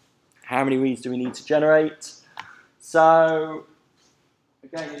great. How many reads do we need to generate? So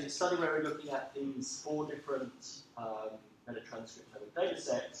again, in the study where we're looking at these 4 different metatranscriptomic data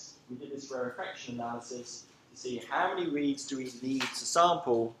sets, we did this rarefaction analysis to see how many reads do we need to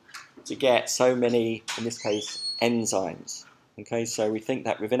sample to get so many, in this case, enzymes. Okay, so we think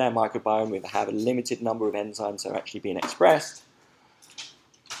that within our microbiome we have a limited number of enzymes that are actually being expressed.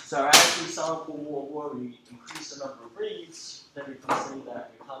 So as we sample more and more, we increase the number of reads, then we can see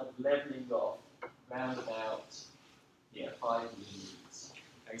that we're kind of leveling off around about 5 million reads.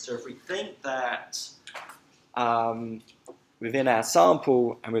 Okay, so if we think that within our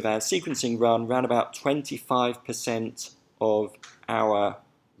sample and with our sequencing run, around about 25% of our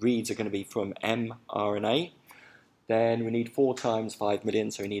reads are going to be from mRNA, then we need 4 times 5 million,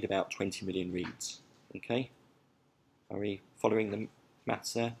 so we need about 20 million reads. Okay? Are we following the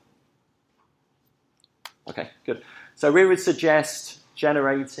maths there? Okay, good. So we would suggest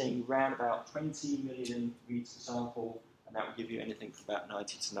generating around about 20 million reads per sample, and that would give you anything from about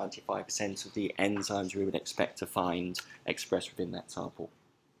 90 to 95% of the enzymes we would expect to find expressed within that sample.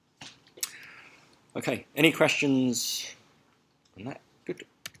 Okay, any questions on that? Good.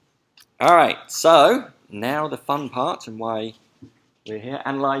 All right, so now the fun part and why we're here,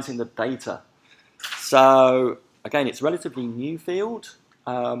 analysing the data. So again, it's a relatively new field.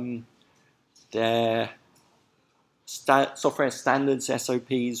 There software standards,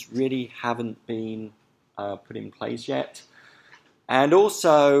 SOPs, really haven't been put in place yet. And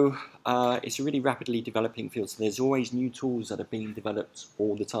also, it's a really rapidly developing field, so there's always new tools that are being developed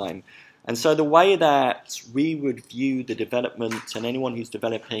all the time. And so the way that we would view the development, and anyone who's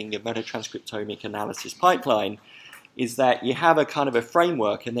developing a metatranscriptomic analysis pipeline, is that you have a kind of a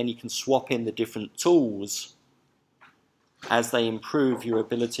framework, and then you can swap in the different tools as they improve your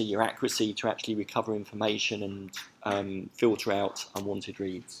ability, your accuracy to actually recover information and filter out unwanted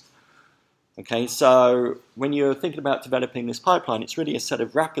reads. Okay, so when you're thinking about developing this pipeline, it's really a set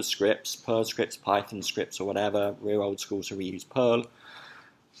of wrapper scripts, Perl scripts, Python scripts, or whatever. We're old school, so we use Perl.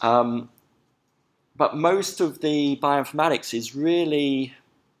 But most of the bioinformatics is really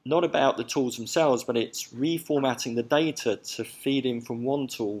not about the tools themselves, but it's reformatting the data to feed in from one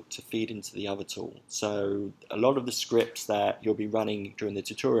tool to feed into the other tool. So a lot of the scripts that you'll be running during the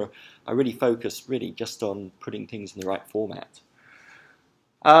tutorial are really focused just on putting things in the right format.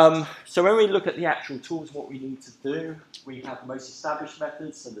 So when we look at the actual tools, what we need to do, we have the most established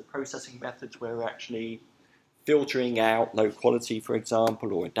methods, so the processing methods where we're actually filtering out low quality, for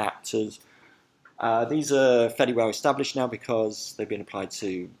example, or adapters. These are fairly well established now because they've been applied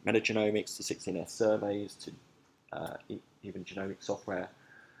to metagenomics, to 16S surveys, to even genomic software.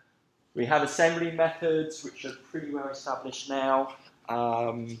 We have assembly methods which are pretty well established now.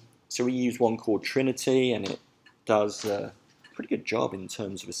 So we use one called Trinity, and it does a pretty good job in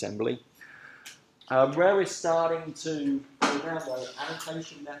terms of assembly. Where we're starting to go down the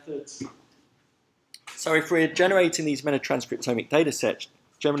annotation methods. So if we're generating these metatranscriptomic data sets,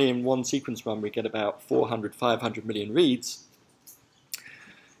 generally in one sequence run we get about 400, 500 million reads.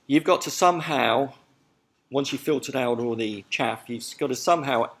 You've got to somehow, once you've filtered out all the chaff, you've got to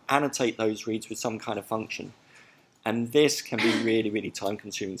somehow annotate those reads with some kind of function. And this can be really, really time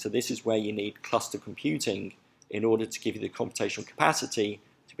consuming. So this is where you need cluster computing in order to give you the computational capacity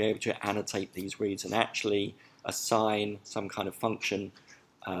to be able to annotate these reads and actually assign some kind of function,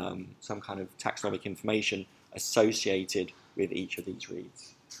 some kind of taxonomic information associated with each of these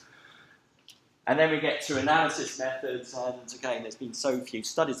reads. And then we get to analysis methods, and again, there's been so few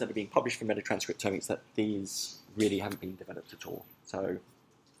studies that have been published for metatranscriptomics that these really haven't been developed at all, so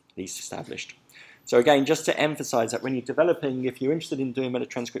least established. So again, just to emphasize that when you're developing, if you're interested in doing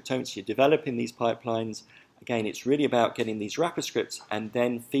metatranscriptomics, you're developing these pipelines, again, it's really about getting these wrapper scripts and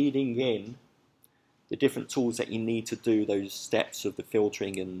then feeding in the different tools that you need to do those steps of the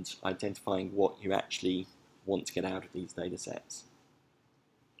filtering and identifying what you actually want to get out of these data sets.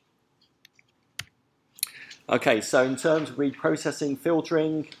 Okay, so in terms of reprocessing,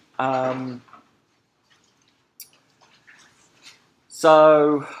 filtering,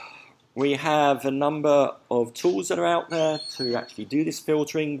 so we have a number of tools that are out there to actually do this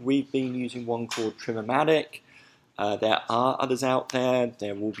filtering. We've been using one called Trimmomatic. There are others out there.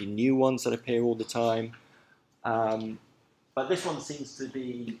 There will be new ones that appear all the time. But this one seems to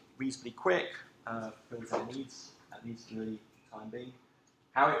be reasonably quick, fills our needs, at least for the time being.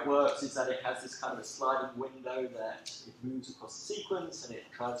 How it works is that it has this kind of a sliding window that it moves across the sequence, and it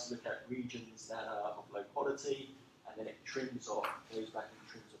tries to look at regions that are of low quality, and then it trims off, goes back and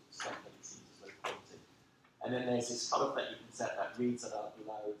trims off the stuff that it sees as low quality. And then there's this color that you can set that reads that are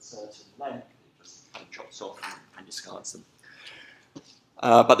below a certain length, it just kind of chops off and discards them.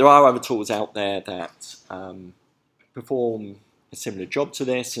 But there are other tools out there that perform a similar job to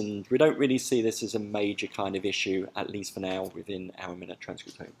this, and we don't really see this as a major kind of issue, at least for now, within our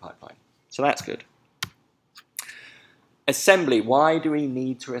metatranscriptomic pipeline. So that's good. Assembly. Why do we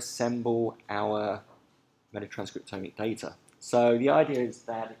need to assemble our metatranscriptomic data? So the idea is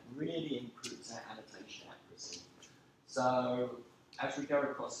that it really improves our annotation accuracy. So as we go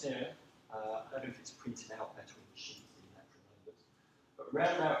across here, I don't know if it's printed out better in the sheets than the actual numbers, but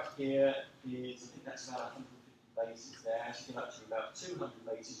around about here is, I think that's about 150 bases there. As you get up to about 200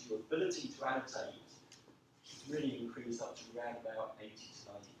 bases, your ability to annotate is really increased up to around about 80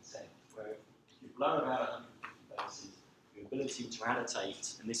 to 90%. Where if you're below about 150 bases, your ability to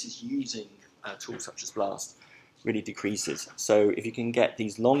annotate, and this is using tools such as BLAST, really decreases. So if you can get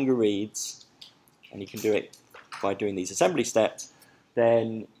these longer reads, and you can do it by doing these assembly steps,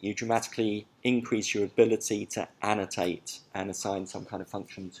 then you dramatically increase your ability to annotate and assign some kind of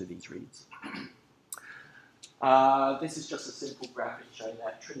function to these reads. This is just a simple graphic showing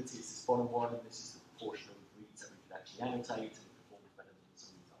that Trinity is this bottom one, and this is the proportion of reads that we can actually annotate, and it performs better than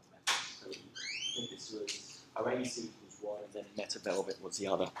some of these other methods. So I think this was OASI was one, and then MetaVelvet was the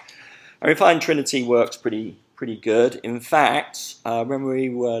other. And we find Trinity works pretty good. In fact, when we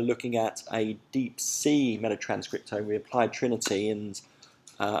were looking at a deep sea metatranscriptome, we applied Trinity, and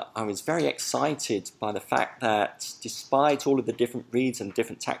I was very excited by the fact that despite all of the different reads and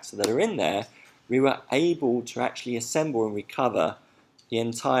different taxa that are in there, we were able to actually assemble and recover the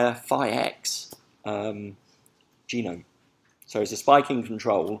entire phi-X genome. So it's a spiking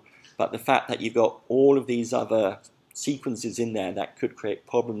control, but the fact that you've got all of these other sequences in there that could create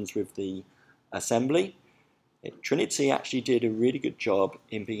problems with the assembly, Trinity actually did a really good job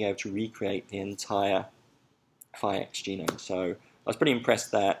in being able to recreate the entire phi-X genome. So I was pretty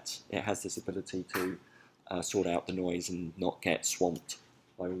impressed that it has this ability to sort out the noise and not get swamped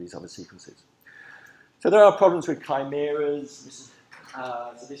by all these other sequences. So there are problems with chimeras.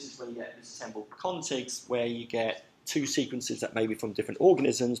 So this is where you get disassembled contigs, where you get two sequences that may be from different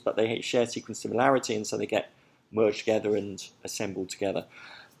organisms, but they share sequence similarity, and so they get merged together and assembled together.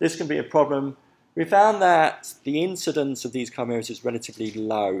 This can be a problem. We found that the incidence of these chimeras is relatively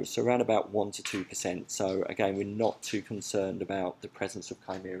low, so around about 1 to 2%. So again, we're not too concerned about the presence of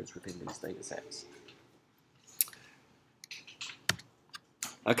chimeras within these data sets.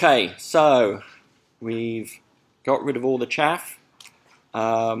 Okay, so we've got rid of all the chaff,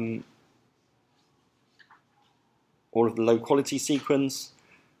 all of the low quality sequence.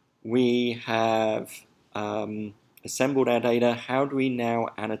 We have assembled our data. How do we now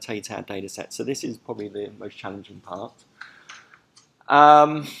annotate our data set? So this is probably the most challenging part.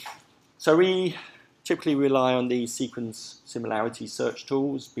 So we typically rely on the sequence similarity search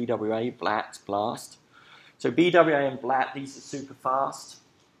tools, BWA, BLAT, BLAST. So BWA and BLAT, these are super fast.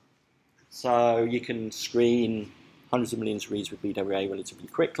 So you can screen hundreds of millions of reads with BWA relatively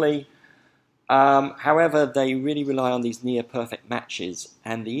quickly. However, they really rely on these near-perfect matches,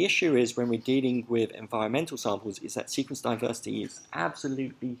 and the issue is when we're dealing with environmental samples is that sequence diversity is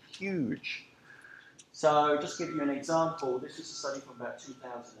absolutely huge. So just to give you an example, this was a study from about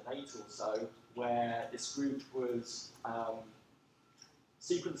 2008 or so, where this group was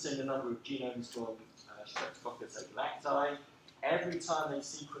sequencing a number of genomes from Streptococcus agalacti. Every time they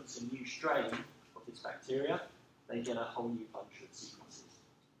sequence a new strain of this bacteria, they get a whole new bunch of sequences.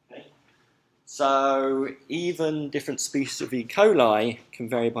 Okay? So even different species of E. coli can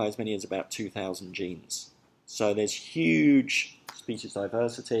vary by as many as about 2,000 genes. So there's huge species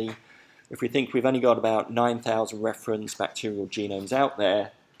diversity. If we think we've only got about 9,000 reference bacterial genomes out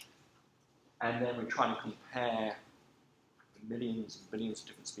there, and then we're trying to compare the millions and billions of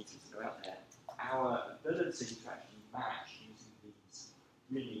different species that are out there, our ability to actually match using these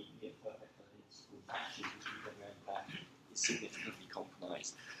really near-perfect analytical matches which we bring around back is significantly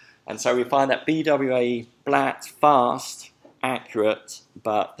compromised. And so we find that BWA, BLAT, fast, accurate,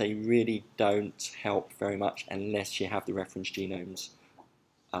 but they really don't help very much unless you have the reference genomes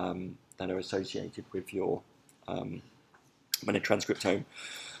that are associated with your metatranscriptome.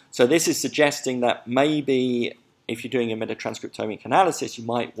 So this is suggesting that maybe if you're doing a metatranscriptomic analysis, you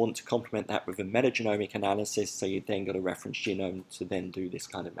might want to complement that with a metagenomic analysis, so you've then got a reference genome to then do this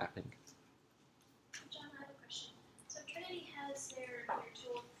kind of mapping. John, I have a question. So Trinity has their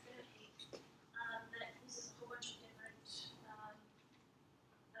tool, Trinity, that uses a whole bunch of different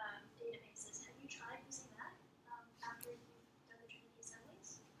databases. Have you tried using that after you've done the Trinity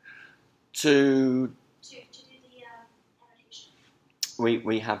assemblies? To do the annotation?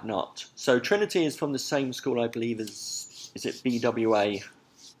 We have not. So Trinity is from the same school, I believe, as, is it BWA?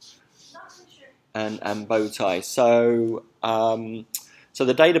 Not really sure. And Bowtie. So, so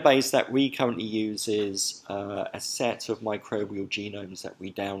the database that we currently use is a set of microbial genomes that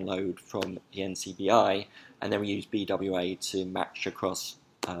we download from the NCBI, and then we use BWA to match across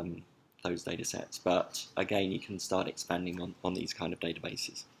those data sets. But again, you can start expanding on these kind of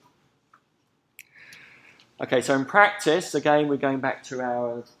databases. Okay, so in practice, again, we're going back to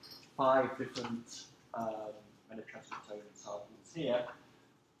our 5 different metatranscriptome samples here.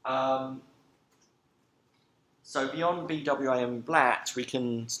 So beyond BWA and BLAT, we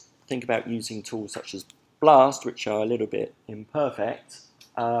can think about using tools such as BLAST, which are a little bit imperfect.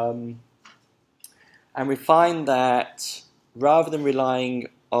 And we find that rather than relying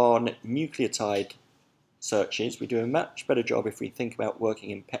on nucleotide searches, we do a much better job if we think about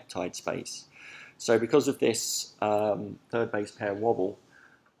working in peptide space. So because of this third base pair wobble,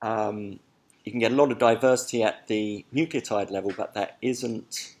 you can get a lot of diversity at the nucleotide level, but that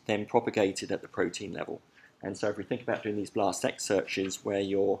isn't then propagated at the protein level. And so if we think about doing these BLAST-X searches where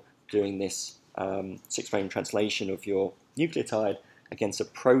you're doing this 6-frame translation of your nucleotide against a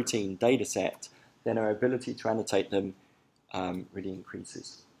protein data set, then our ability to annotate them really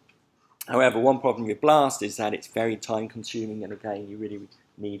increases. However, one problem with BLAST is that it's very time consuming, and again, you really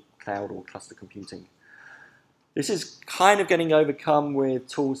need cloud or cluster computing. This is kind of getting overcome with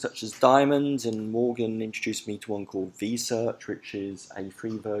tools such as Diamond, and Morgan introduced me to one called vSearch, which is a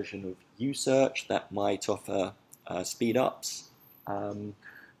free version of uSearch that might offer speed-ups.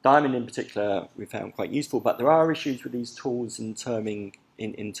 Diamond in particular we found quite useful, but there are issues with these tools in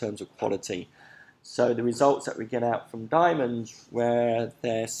terms of quality. So the results that we get out from Diamond, where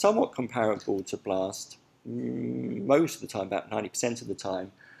they're somewhat comparable to BLAST, most of the time, about 90% of the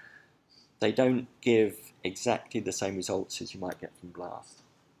time, they don't give exactly the same results as you might get from BLAST.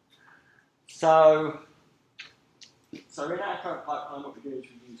 So in our current pipeline, what we do is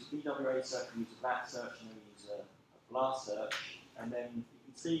we use a BWA search, we use a BLAST search, and then we use a BLAST search. And then you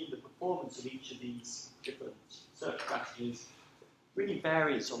can see the performance of each of these different search strategies really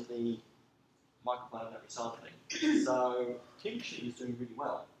varies on the microbiome that we're sampling. So kimchi is doing really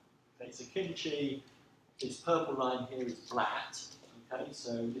well. Okay, so kimchi, this purple line here is flat. Okay,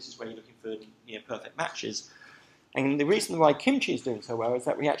 so this is where you're looking for near perfect matches. And the reason why kimchi is doing so well is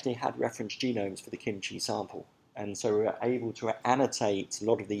that we actually had reference genomes for the kimchi sample. And so we were able to annotate a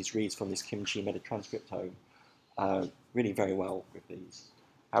lot of these reads from this kimchi metatranscriptome really very well with these.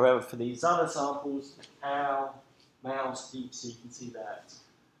 However, for these other samples, cow, mouse, deep sea, you can see that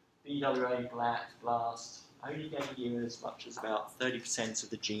BWA, BLAST, only giving you as much as about 30% of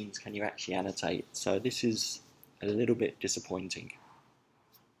the genes can you actually annotate. So this is a little bit disappointing.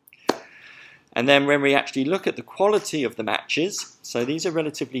 And then when we actually look at the quality of the matches, so these are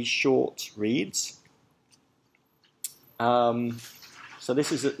relatively short reads. So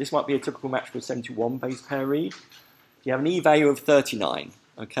this might be a typical match for a 71 base pair read. You have an e-value of 39.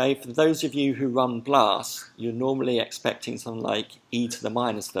 Okay, for those of you who run BLAST, you're normally expecting something like e to the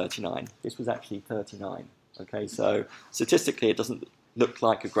minus 39. This was actually 39. Okay, so statistically it doesn't look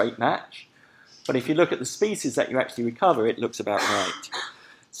like a great match, but if you look at the species that you actually recover, it looks about right.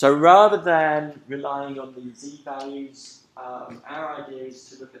 So rather than relying on these e-values, our idea is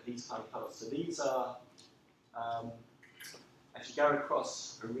to look at these kind of colors. So these are, as you go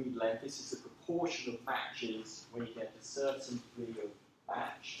across a read length, this is the proportion of matches where you get a certain degree of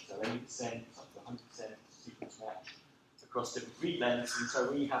match, so 80% up to 100% sequence match across different read lengths, and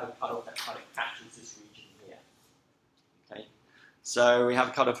so we have a cutoff that kind of captures this region here. Okay, so we have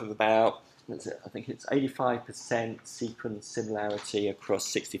a cutoff of about, I think it's 85% sequence similarity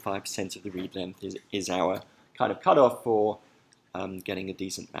across 65% of the read length is our kind of cutoff for getting a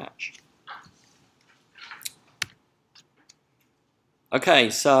decent match. Okay,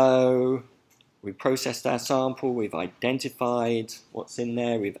 so we processed our sample, we've identified what's in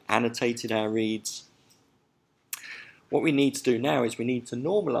there, we've annotated our reads. What we need to do now is we need to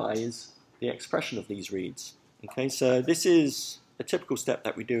normalize the expression of these reads. Okay, so this is a typical step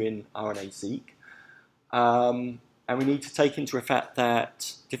that we do in RNA-seq. And we need to take into account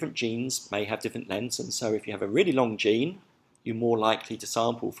that different genes may have different lengths, and so if you have a really long gene, you're more likely to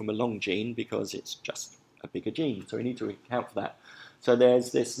sample from a long gene because it's just a bigger gene. So we need to account for that. So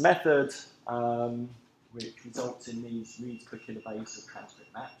there's this method which results in these reads per kilobase of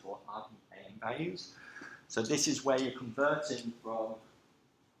transcript mapped, or RPKM values. So this is where you're converting from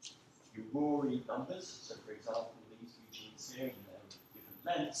your raw read numbers. So for example, these two genes here, and they're different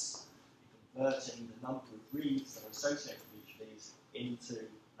lengths. You're converting the number of reads that are associated with each of these into an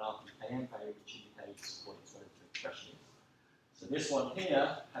RPKM value, which indicates what its relative expression is. So this one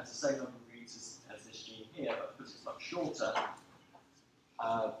here has the same number of reads as this gene here, but because it's much shorter,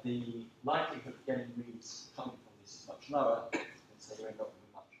 the likelihood of getting reads coming from this is much lower, and so you end up with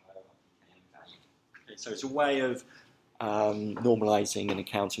a much higher RPKM value. Okay, so it's a way of normalizing and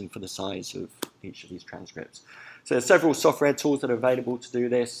accounting for the size of each of these transcripts. So there's several software tools that are available to do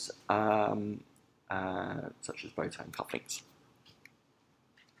this, such as Botan couplings.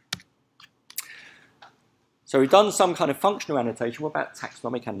 So we've done some kind of functional annotation. What about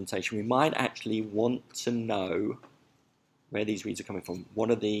taxonomic annotation? We might actually want to know where these reads are coming from.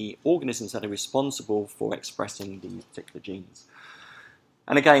 What are the organisms that are responsible for expressing these particular genes?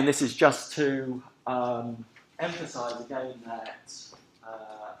 And again, this is just to emphasize again that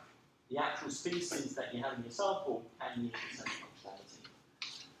the actual species that you have in your sample can use the same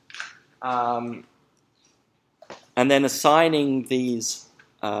functionality. And then assigning these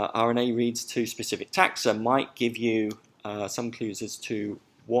RNA reads to specific taxa might give you some clues as to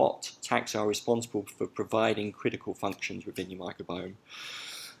what taxa are responsible for providing critical functions within your microbiome.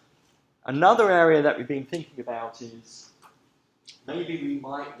 Another area that we've been thinking about is maybe we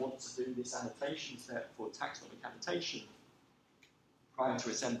might want to do this annotation step for taxonomic annotation prior to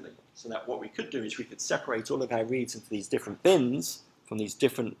assembly. So that what we could do is we could separate all of our reads into these different bins from these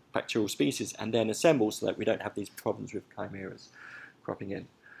different bacterial species and then assemble so that we don't have these problems with chimeras cropping in.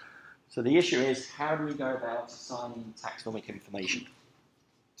 So the issue is, how do we go about assigning taxonomic information?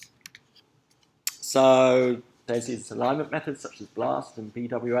 So there's these alignment methods such as BLAST and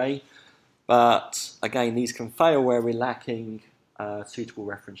BWA, but again, these can fail where we're lacking suitable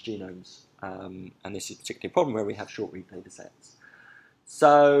reference genomes. And this is particularly a problem where we have short read data sets.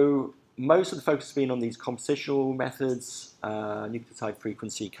 So most of the focus has been on these compositional methods, nucleotide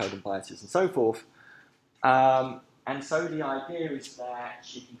frequency, codon biases, and so forth. And so the idea is that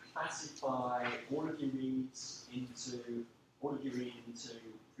you can classify all of your reads into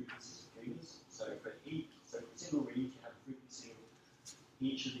frequencies of treatments. So for a single read, you have a frequency of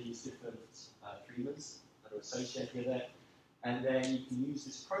each of these different treatments that are associated with it, and then you can use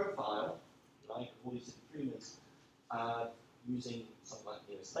this profile, like all these different treatments, using something like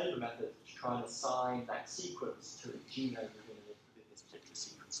the stable method to try and assign that sequence to a genome within this particular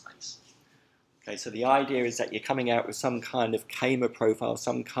sequence space. Okay, so the idea is that you're coming out with some kind of KMA profile,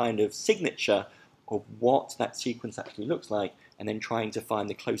 some kind of signature of what that sequence actually looks like, and then trying to find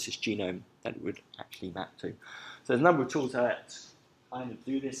the closest genome that it would actually map to. So there's a number of tools that kind of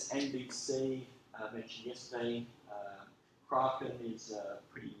do this. NBC, mentioned yesterday. Kraken is a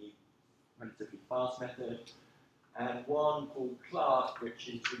pretty relatively fast method. And one called Clark, which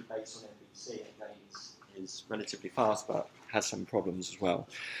is really based on NBC, and again is relatively fast, but has some problems as well.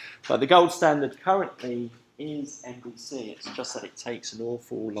 But the gold standard currently is NBC. It's just that it takes an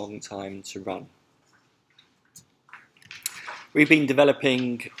awful long time to run. We've been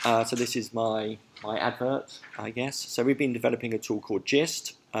developing, so this is my advert, I guess. So we've been developing a tool called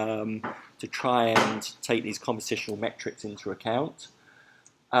GIST to try and take these compositional metrics into account.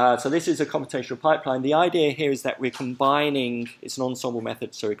 So this is a computational pipeline. The idea here is that we're combining, it's an ensemble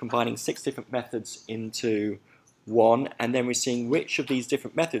method, so we're combining 6 different methods into one, and then we're seeing which of these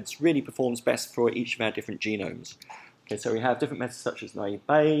different methods really performs best for each of our different genomes. Okay, so we have different methods such as naive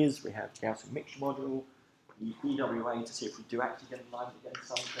Bayes, we have Gaussian mixture model, the BWA to see if we do actually get alignment against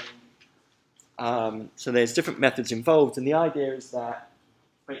something. So there's different methods involved, and the idea is that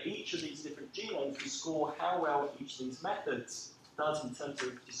for each of these different genomes, we score how well each of these methods does in terms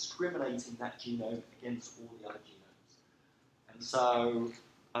of discriminating that genome against all the other genomes. And so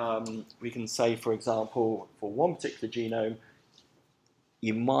we can say, for example, for one particular genome,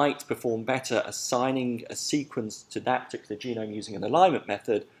 you might perform better assigning a sequence to that particular genome using an alignment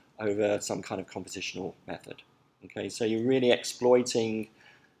method over some kind of compositional method. Okay, so you're really exploiting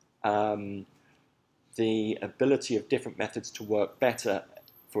the ability of different methods to work better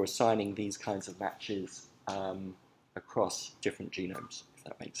for assigning these kinds of matches across different genomes, if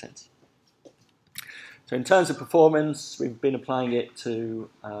that makes sense. So in terms of performance, we've been applying it to,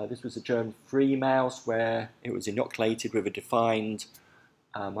 this was a germ-free mouse where it was inoculated with a defined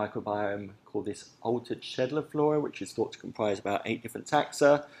microbiome called this altered Schedler flora, which is thought to comprise about 8 different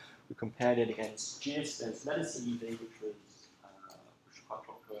taxa. We compared it against GIST. There's medicine EV, which was quite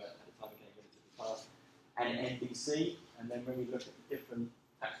popular at the time getting into the class, and NBC. And then when we look at the different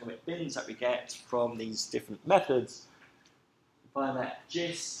taxonomic bins that we get from these different methods, we find that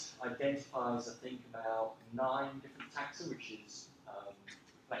GIST identifies, I think, about 9 different taxa, which is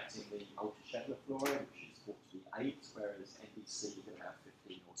reflecting the altered Schedler flora, which is thought to be 8, whereas NBC is about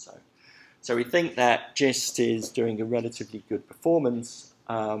 15 or so. So we think that GIST is doing a relatively good performance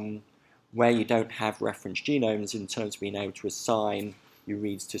where you don't have reference genomes in terms of being able to assign your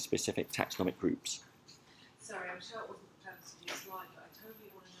reads to specific taxonomic groups. Sorry, I'm sure it wasn't the purpose of your slide, but I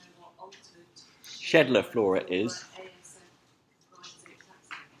totally want to know what altered Schedler flora is.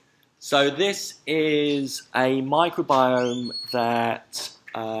 So this is a microbiome that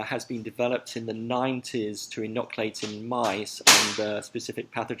has been developed in the 90s to inoculate in mice under specific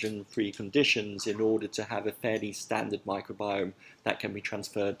pathogen-free conditions in order to have a fairly standard microbiome that can be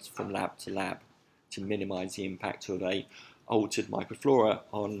transferred from lab to lab to minimize the impact of a altered microflora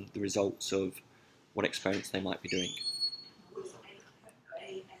on the results of what experiments they might be doing.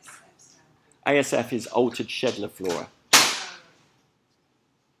 ASF is altered Schedler flora.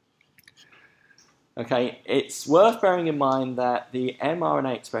 Okay, it's worth bearing in mind that the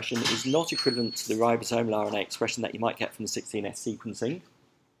mRNA expression is not equivalent to the ribosomal RNA expression that you might get from the 16S sequencing.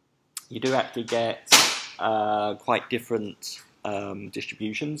 You do actually get quite different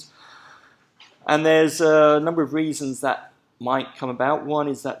distributions. And there's a number of reasons that might come about. One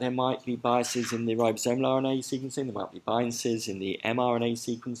is that there might be biases in the ribosomal RNA sequencing, there might be biases in the mRNA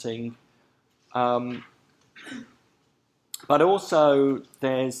sequencing. But also,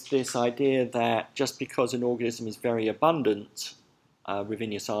 there's this idea that just because an organism is very abundant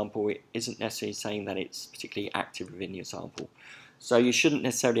within your sample, it isn't necessarily saying that it's particularly active within your sample. So you shouldn't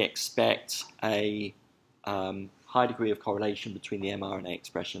necessarily expect a high degree of correlation between the mRNA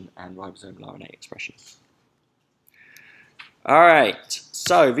expression and ribosomal RNA expression. All right,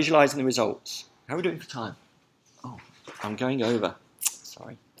 so visualizing the results. How are we doing for time? Oh, I'm going over.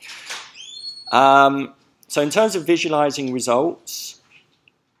 Sorry. So in terms of visualizing results,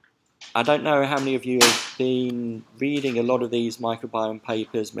 I don't know how many of you have been reading a lot of these microbiome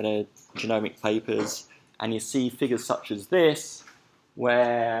papers, metagenomic papers, and you see figures such as this,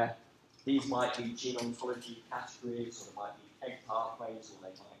 where these might be gene ontology categories, or they might be egg pathways, or they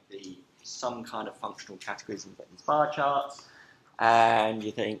might be some kind of functional categories in these bar charts. And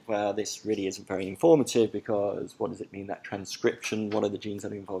you think, well, this really isn't very informative, because what does it mean that transcription, what are the genes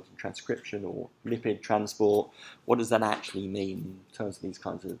that are involved in transcription or lipid transport? What does that actually mean in terms of these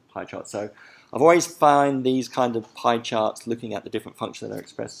kinds of pie charts? So I've always found these kind of pie charts looking at the different functions that are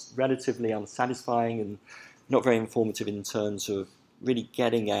expressed relatively unsatisfying and not very informative in terms of really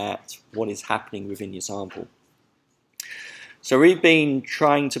getting at what is happening within your sample. So we've been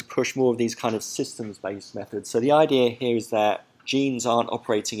trying to push more of these kind of systems-based methods. So the idea here is that genes aren't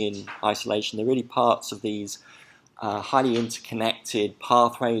operating in isolation. They're really parts of these highly interconnected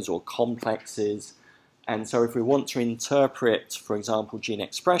pathways or complexes. And so if we want to interpret, for example, gene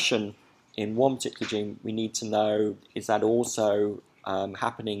expression in one particular gene, we need to know, is that also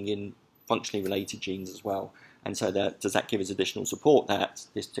happening in functionally related genes as well? And so does that give us additional support that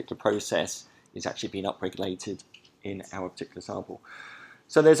this particular process is actually being upregulated in our particular sample?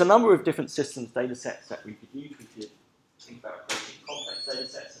 So there's a number of different systems data sets that we could use. We could think about protein complex data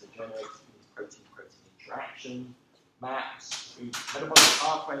sets that are generated from these protein-protein interaction maps. Metabolic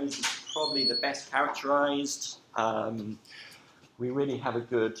pathways is probably the best characterized. We really have a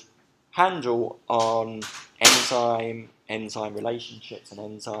good handle on enzyme relationships and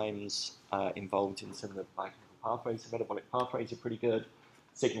enzymes involved in similar biochemical pathways. So metabolic pathways are pretty good,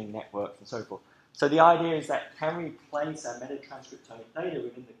 signaling networks and so forth. So the idea is that can we place our metatranscriptomic data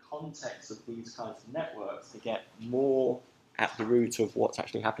within the context of these kinds of networks to get more at the root of what's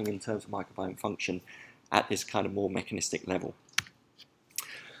actually happening in terms of microbiome function at this kind of more mechanistic level.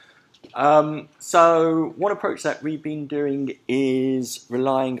 So one approach that we've been doing is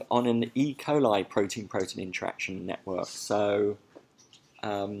relying on an E. coli protein-protein interaction network. So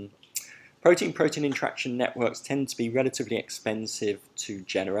protein-protein interaction networks tend to be relatively expensive to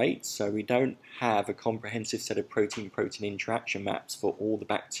generate, so we don't have a comprehensive set of protein-protein interaction maps for all the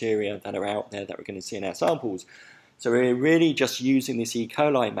bacteria that are out there that we're going to see in our samples. So we're really just using this E.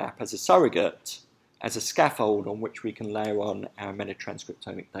 coli map as a surrogate, as a scaffold on which we can layer on our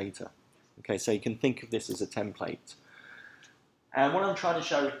metatranscriptomic data. Okay, so you can think of this as a template. And what I'm trying to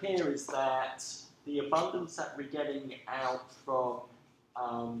show here is that the abundance that we're getting out from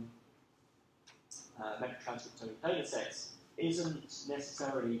metatranscriptomic data sets isn't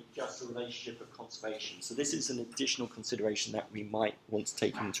necessarily just a relationship of conservation. So this is an additional consideration that we might want to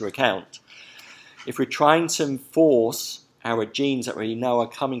take into account. If we're trying to enforce our genes that we know are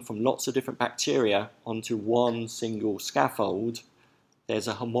coming from lots of different bacteria onto one single scaffold, there's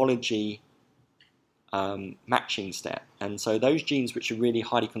a homology matching step. And so those genes which are really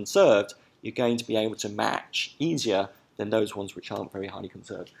highly conserved, you're going to be able to match easier than those ones which aren't very highly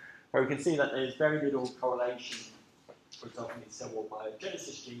conserved. Where we can see that there's very little correlation, for example, in cell wall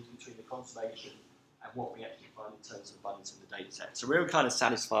biogenesis genes between the conservation and what we actually find in terms of abundance in the data set. So we're kind of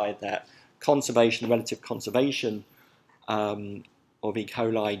satisfied that conservation, relative conservation of E.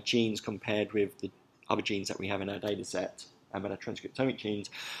 coli genes compared with the other genes that we have in our data set, our metatranscriptomic genes,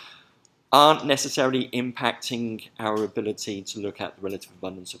 aren't necessarily impacting our ability to look at the relative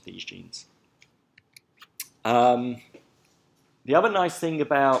abundance of these genes. The other nice thing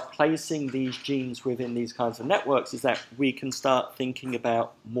about placing these genes within these kinds of networks is that we can start thinking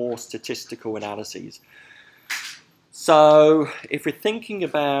about more statistical analyses. So if we're thinking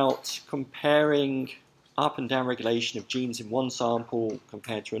about comparing up and down regulation of genes in one sample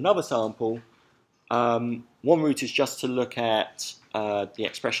compared to another sample, one route is just to look at the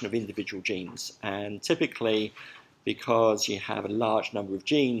expression of individual genes. And typically, because you have a large number of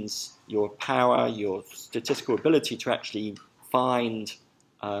genes, your power, your statistical ability to actually find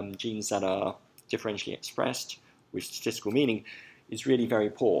genes that are differentially expressed with statistical meaning is really very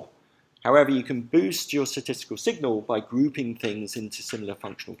poor. However, you can boost your statistical signal by grouping things into similar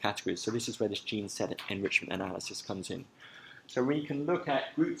functional categories. So this is where this gene set enrichment analysis comes in. So we can look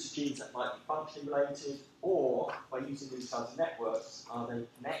at groups of genes that might be functionally related, or by using these kinds of networks, are they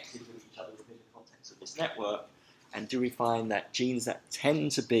connected with each other within the context of this network? And do we find that genes that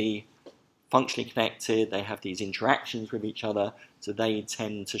tend to be functionally connected, they have these interactions with each other, so they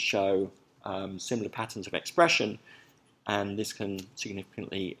tend to show similar patterns of expression, and this can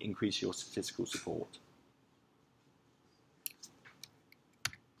significantly increase your statistical support.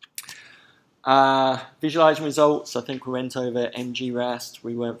 Visualizing results, I think we went over MGRAST.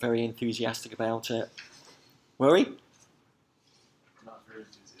 We weren't very enthusiastic about it. Were we? Not very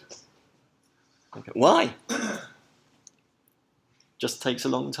enthusiastic. Okay. Why? Just takes a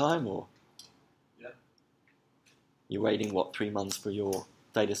long time, or? Yeah. You're waiting, what, 3 months for your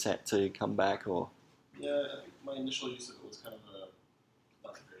data set to come back, or? Yeah, I think my initial use of it was kind of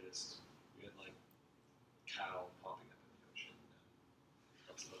not the greatest. We had like cow popping up in the ocean and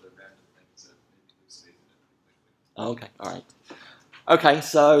lots of other random things that made me lose faith in it pretty quickly. Okay, all right. Okay,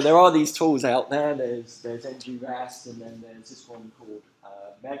 so there are these tools out there. There's MGRAST, and then there's this one called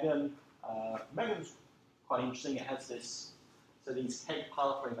Megan. Megan's quite interesting. It has this, so these KEGG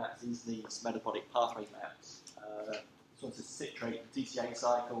pathway maps, these metabolic pathway maps. This one's a citrate DCA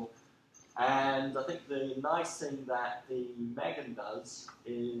cycle. And I think the nice thing that the Megan does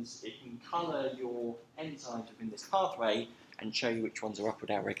is it can color your enzymes within this pathway and show you which ones are up or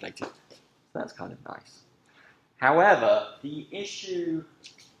down regulated. So that's kind of nice. However, the issue,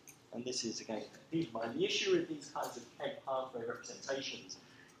 and this is again, keep in mind, the issue with these kinds of KEGG pathway representations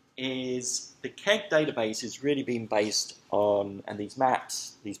is the KEGG database has really been based on, and these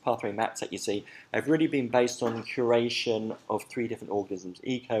maps, these pathway maps that you see, have really been based on curation of 3 different organisms: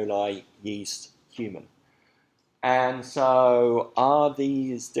 E. coli, yeast, human. And so are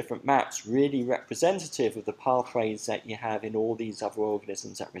these different maps really representative of the pathways that you have in all these other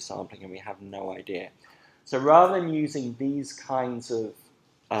organisms that we're sampling? And we have no idea. So rather than using these kinds of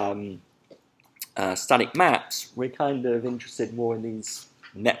static maps, we're kind of interested more in these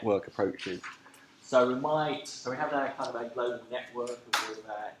network approaches. So we have that kind of a global network of all of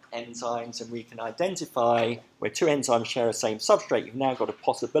our enzymes, and we can identify where 2 enzymes share the same substrate. You've now got a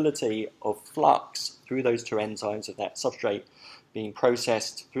possibility of flux through those 2 enzymes of that substrate being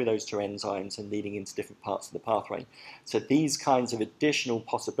processed through those 2 enzymes and leading into different parts of the pathway. So these kinds of additional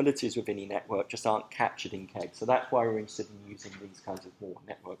possibilities within the network just aren't captured in KEGG. So that's why we're interested in using these kinds of more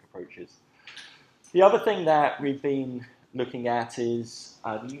network approaches. The other thing that we've been looking at is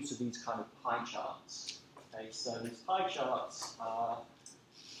the use of these kind of pie charts. Okay, so these pie charts are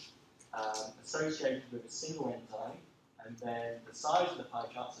associated with a single enzyme, and then the size of the pie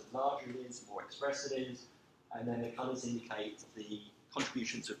chart, so the larger it is, the more expressed it is, and then the colours indicate the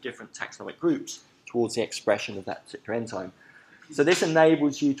contributions of different taxonomic groups towards the expression of that particular enzyme. So this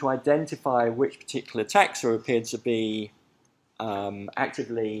enables you to identify which particular taxa appear to be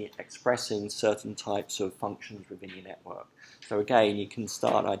actively expressing certain types of functions within your network. So again, you can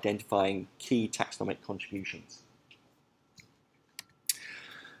start identifying key taxonomic contributions.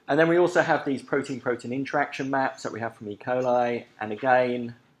 And then we also have these protein-protein interaction maps that we have from E. coli. And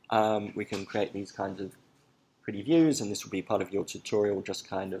again, we can create these kinds of pretty views, and this will be part of your tutorial, just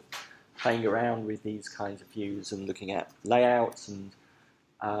kind of playing around with these kinds of views and looking at layouts and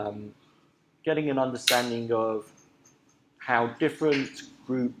getting an understanding of how different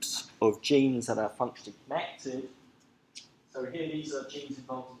groups of genes that are functionally connected. So here, these are genes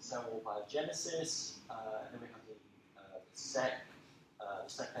involved in cell wall biogenesis. And then we have the SEC kind of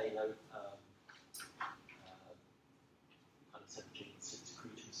set of genes,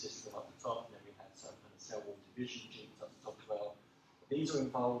 secretory system up the top, and then we have some kind of cell wall division genes up the top as well. These are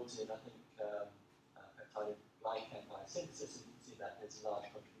involved in, I think, peptide glycan biosynthesis, and you can see that there's a large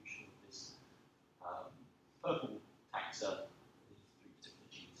contribution of this purple taxa, these 3 particular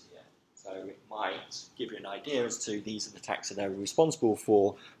genes here. So it might give you an idea as to these are the taxa that are responsible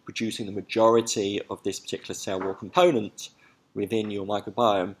for producing the majority of this particular cell wall component within your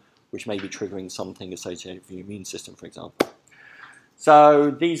microbiome, which may be triggering something associated with your immune system, for example.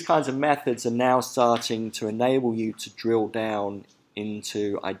 So these kinds of methods are now starting to enable you to drill down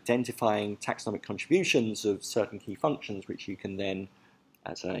into identifying taxonomic contributions of certain key functions, which you can then,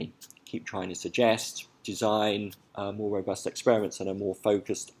 as I keep trying to suggest, design more robust experiments that are more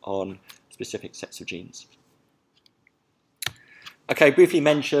focused on specific sets of genes. Okay, briefly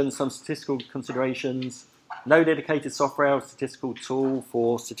mention some statistical considerations. No dedicated software or statistical tool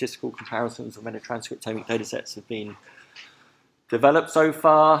for statistical comparisons of metatranscriptomic datasets have been developed so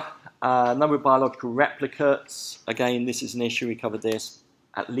far. A number of biological replicates. Again, this is an issue. We covered this.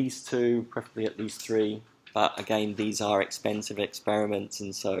 At least 2, preferably at least 3. But again, these are expensive experiments,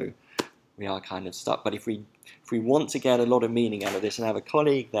 and so we are kind of stuck. But if we want to get a lot of meaning out of this, and I have a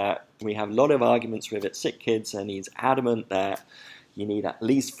colleague that we have a lot of arguments with at SickKids, and he's adamant that you need at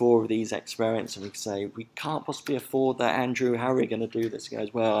least 4 of these experiments, and we say, we can't possibly afford that, Andrew, how are we going to do this? He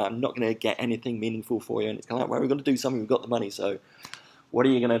goes, well, I'm not going to get anything meaningful for you, and it's kind of like, well, we're going to do something, we've got the money, so what are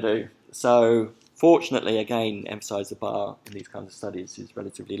you going to do? So fortunately, again, emphasize the bar in these kinds of studies is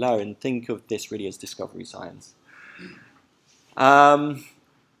relatively low, and think of this really as discovery science.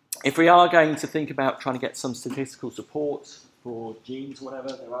 if we are going to think about trying to get some statistical support for genes or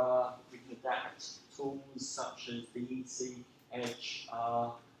whatever, we can adapt tools such as DEC, Edge,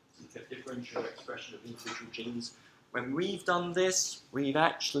 R, to look at differential expression of individual genes. When we've done this, we've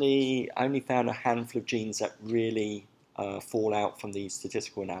actually only found a handful of genes that really fall out from these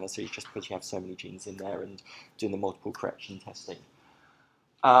statistical analyses, just because you have so many genes in there and doing the multiple correction testing.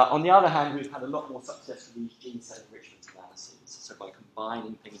 On the other hand, we've had a lot more success with these gene set enrichment analyses. So by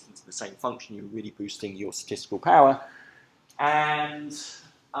combining things into the same function, you're really boosting your statistical power. And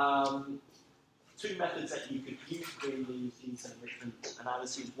two methods that you could use doing these gene set enrichment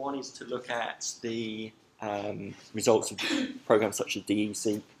analyses. One is to look at the results of programs such as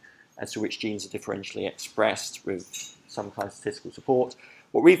DEC as to which genes are differentially expressed with some kind of statistical support.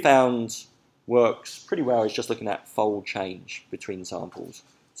 What we found works pretty well is just looking at fold change between samples.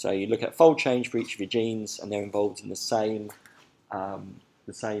 So you look at fold change for each of your genes, and they're involved in the same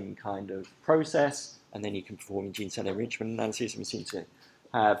kind of process, and then you can perform a gene set enrichment analysis, and we seem to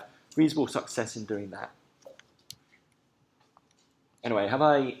have reasonable success in doing that. Anyway, have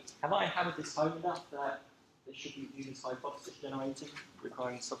I hammered this home enough that this should be viewed as hypothesis generating,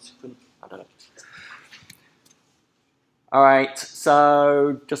 requiring subsequent? I don't know. All right,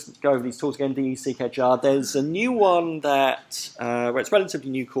 so just go over these tools again, DEC, SickKids. There's a new one that, well, it's relatively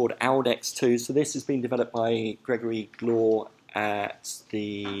new, called ALDEX2. So this has been developed by Gregory Glaw at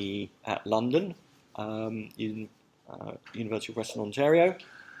London, University of Western Ontario.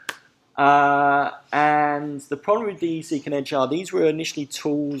 And the problem with DEC and EdgeR, these were initially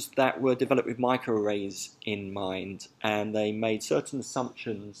tools that were developed with microarrays in mind, and they made certain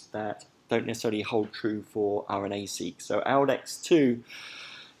assumptions that don't necessarily hold true for RNA-seq. So ALDEX2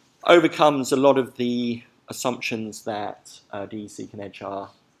 overcomes a lot of the assumptions that DEC and EdgeR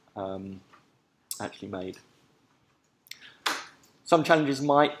actually made. Some challenges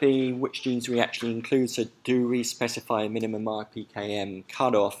might be which genes we actually include. So do we specify a minimum RPKM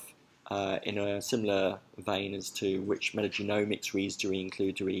cutoff in a similar vein as to which metagenomics reads do we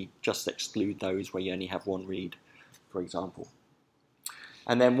include? Do we just exclude those where you only have one read, for example?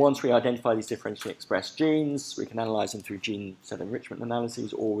 And then once we identify these differentially expressed genes, we can analyze them through gene set enrichment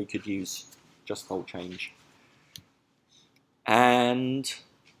analyses, or we could use just fold change. And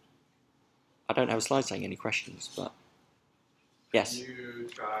I don't have a slide saying any questions, but yes? Have you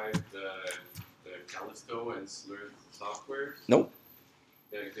tried the Callisto and Sleuth software? Nope.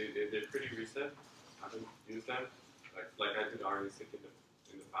 They're pretty recent. I haven't used them. Like I did Analysing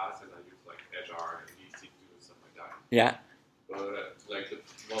in the past, and I used like EdgeR and DEC and stuff like that. Yeah. But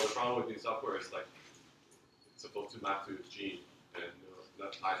the problem with the software is like it's supposed to map to a gene and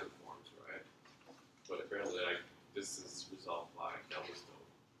not isoforms, right? But apparently, like this is resolved by Callisto,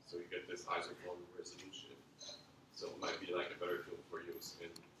 so you get this isoform resolution. So it might be like a better tool for use in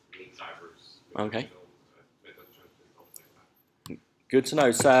really diverse. Okay. Good to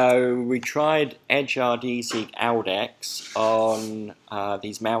know. So we tried EdgeR, DEC, ALDEX on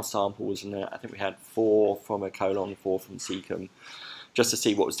these mouse samples, and I think we had 4 from a colon, 4 from cecum, just to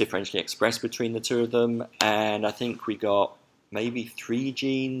see what was differentially expressed between the two of them. And I think we got maybe 3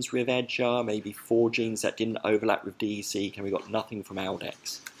 genes with EdgeR, maybe 4 genes that didn't overlap with DEC, and we got nothing from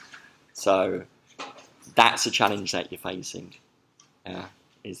ALDEX. So that's a challenge that you're facing,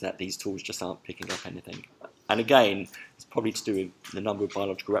 is that these tools just aren't picking up anything. And again, it's probably to do with the number of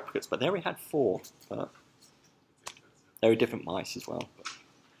biological replicates, but there we had 4. But there were different mice as well.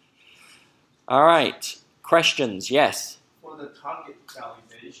 All right, questions? Yes? For the target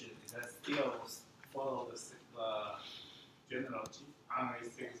validation, is that still follow the general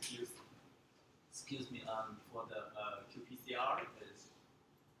RNA-seq excuse me, for the qPCR?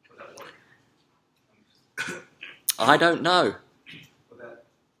 For that work? I don't know.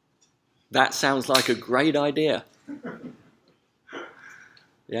 That sounds like a great idea.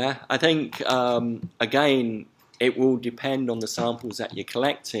 Yeah, I think, again, it will depend on the samples that you're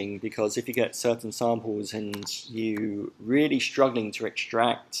collecting, because if you get certain samples and you're really struggling to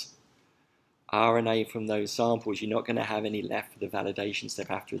extract RNA from those samples, you're not going to have any left for the validation step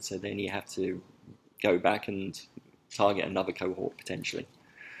afterwards, so then you have to go back and target another cohort potentially.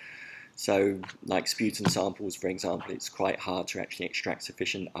 So, like sputum samples, for example, it's quite hard to actually extract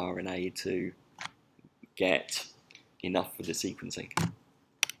sufficient RNA to get enough for the sequencing.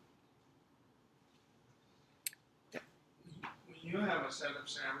 When you have a set of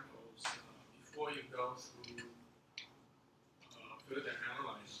samples, before you go through further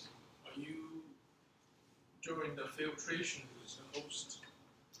analyze, are you, during the filtration with the host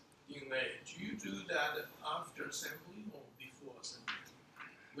DNA, do you do that after sampling or before sampling?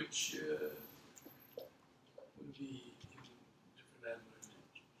 Which would be different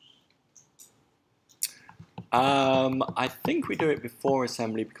advantages? I think we do it before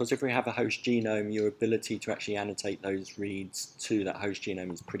assembly because if we have a host genome, your ability to actually annotate those reads to that host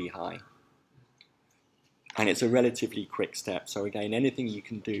genome is pretty high. And it's a relatively quick step. So again, anything you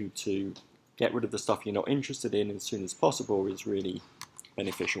can do to get rid of the stuff you're not interested in as soon as possible is really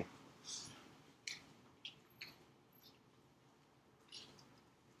beneficial.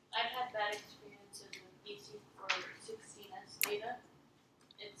 I've had bad experiences with BC for 16S data.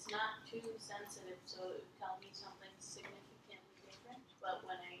 It's not too sensitive, so it would tell me something significantly different. But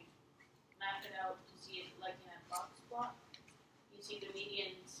when I map it out to see it like in a box plot, you see the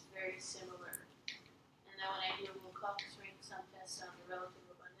medians very similar. And then when I do a little copy rank sum test on the relative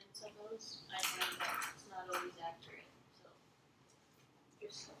abundance of those, I find that it's not always accurate. So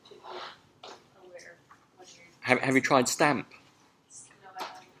just to be aware when you're. Have you tried STAMP? No, I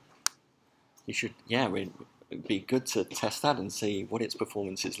haven't. You should, yeah, it'd be good to test that and see what its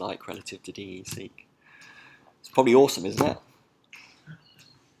performance is like relative to DE-seq. It's probably awesome, isn't it? Are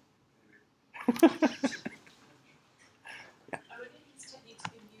any of these techniques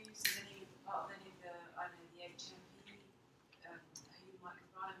being used in any part of any of the, I know, the HMP, human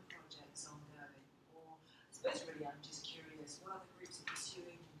microbiome projects ongoing? Or, I suppose really I'm just curious, what other groups are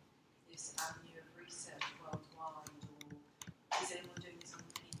pursuing this avenue of research worldwide? Or is anyone doing this on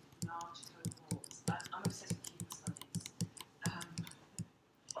any large cohorts? I'm obsessed with human studies. Are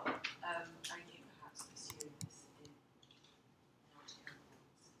you perhaps pursuing this in large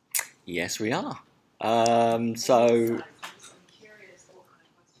cohorts? Yes, we are. So, I'm curious what kind of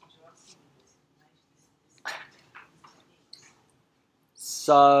questions you're asking with this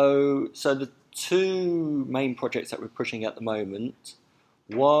information, so the two main projects that we're pushing at the moment,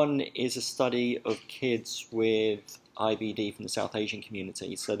 one is a study of kids with IBD from the South Asian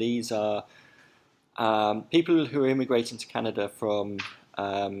community. So these are people who are immigrating to Canada from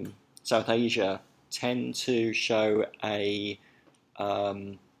South Asia tend to show a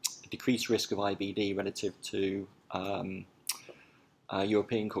decreased risk of IBD relative to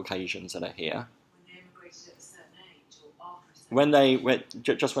European Caucasians that are here. when they immigrated at a certain age or after a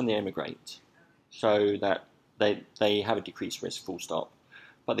certain Just when they immigrate, so that they have a decreased risk, full stop.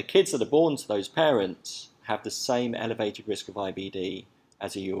 But the kids that are born to those parents have the same elevated risk of IBD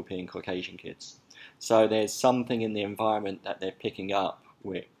as the European Caucasian kids. So there's something in the environment that they're picking up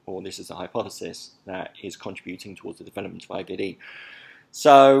with, or this is a hypothesis, that is contributing towards the development of IBD.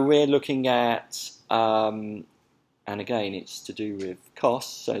 So we're looking at, and again, it's to do with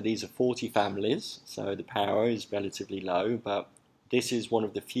costs. So these are 40 families, so the power is relatively low, but this is one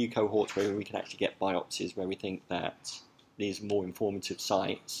of the few cohorts where we can actually get biopsies where we think that these more informative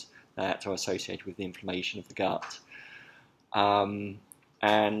sites that are associated with the inflammation of the gut.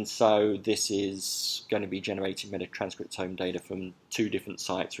 And so this is going to be generating metatranscriptome data from 2 different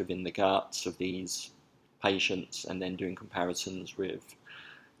sites within the guts of these patients and then doing comparisons with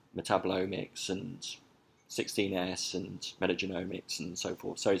metabolomics and 16S and metagenomics and so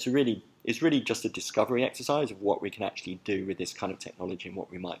forth. So it's really just a discovery exercise of what we can actually do with this kind of technology and what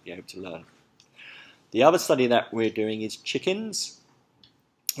we might be able to learn. The other study that we're doing is chickens,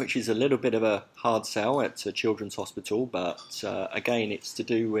 which is a little bit of a hard sell at a children's hospital, but again, it's to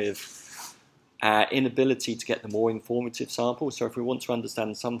do with our inability to get the more informative samples. So if we want to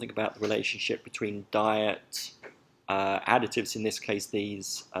understand something about the relationship between diet, additives, in this case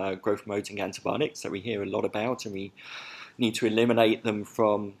these growth-promoting antibiotics that we hear a lot about, and we need to eliminate them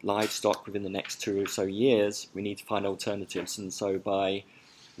from livestock within the next 2 or so years, we need to find alternatives. And so by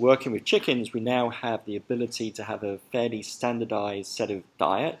working with chickens, we now have the ability to have a fairly standardized set of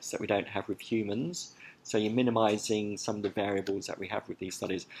diets that we don't have with humans. So you're minimizing some of the variables that we have with these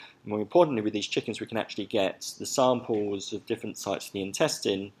studies. And more importantly, with these chickens, we can actually get the samples of different sites of the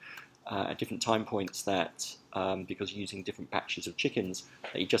intestine at different time points that, because you're using different batches of chickens,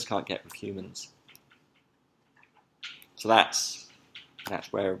 that you just can't get with humans. So that's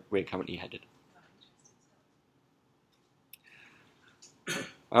where we're currently headed.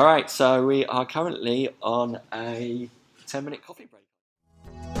 All right, so we are currently on a 10-minute coffee break.